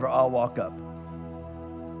you a favor. I'll walk up.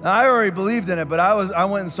 Now, I already believed in it, but I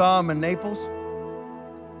went and saw him in Naples.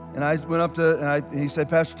 And I went up to, and he said,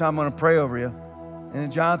 Pastor Tom, I'm going to pray over you. And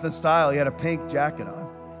in Jonathan's style, he had a pink jacket on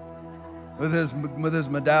with his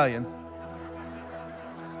medallion.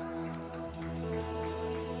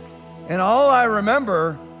 And all I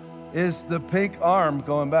remember is the pink arm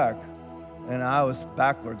going back. And I was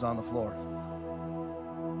backwards on the floor.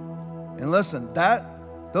 And listen,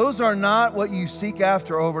 those are not what you seek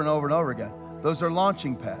after over and over and over again. Those are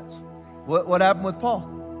launching pads. What happened with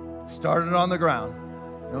Paul? Started on the ground.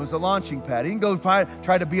 It was a launching pad. He didn't go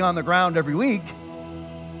try to be on the ground every week,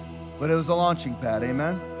 but it was a launching pad,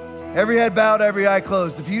 amen? Every head bowed, every eye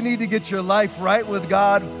closed. If you need to get your life right with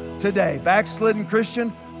God today, backslidden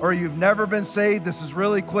Christian, or you've never been saved, this is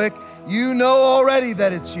really quick. You know already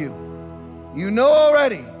that it's you. You know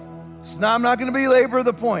already. I'm not going to belabor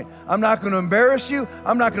the point. I'm not going to embarrass you.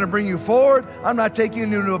 I'm not going to bring you forward. I'm not taking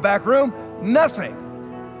you into a back room. Nothing.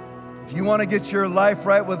 If you want to get your life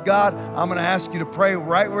right with God, I'm going to ask you to pray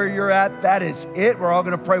right where you're at. That is it. We're all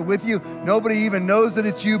going to pray with you. Nobody even knows that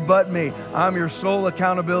it's you but me. I'm your sole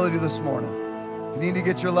accountability this morning. If you need to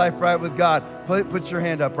get your life right with God, put your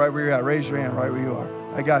hand up right where you're at. Raise your hand right where you are.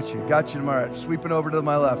 I got you. Got you to my right. Sweeping over to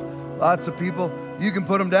my left. Lots of people. You can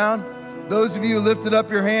put them down. Those of you who lifted up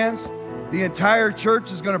your hands, the entire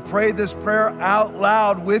church is going to pray this prayer out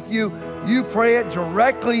loud with you. You pray it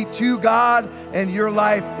directly to God, and your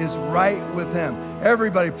life is right with Him.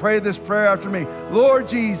 Everybody pray this prayer after me. Lord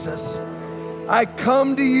Jesus, I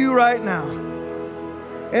come to you right now,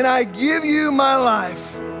 and I give you my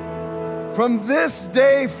life. From this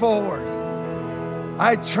day forward,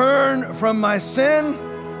 I turn from my sin,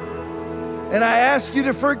 and I ask you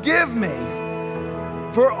to forgive me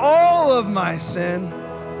for all of my sin,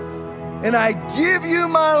 and I give you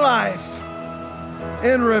my life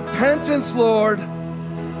in repentance, Lord.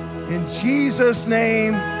 In Jesus'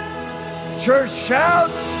 name, church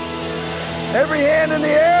shouts, every hand in the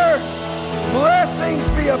air, blessings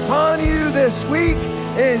be upon you this week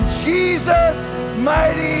in Jesus'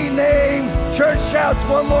 mighty name. Church shouts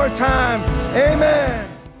one more time, amen.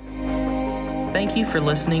 Thank you for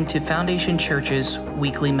listening to Foundation Church's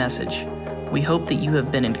weekly message. We hope that you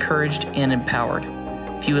have been encouraged and empowered.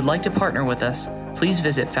 If you would like to partner with us, please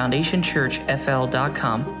visit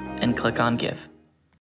foundationchurchfl.com and click on Give.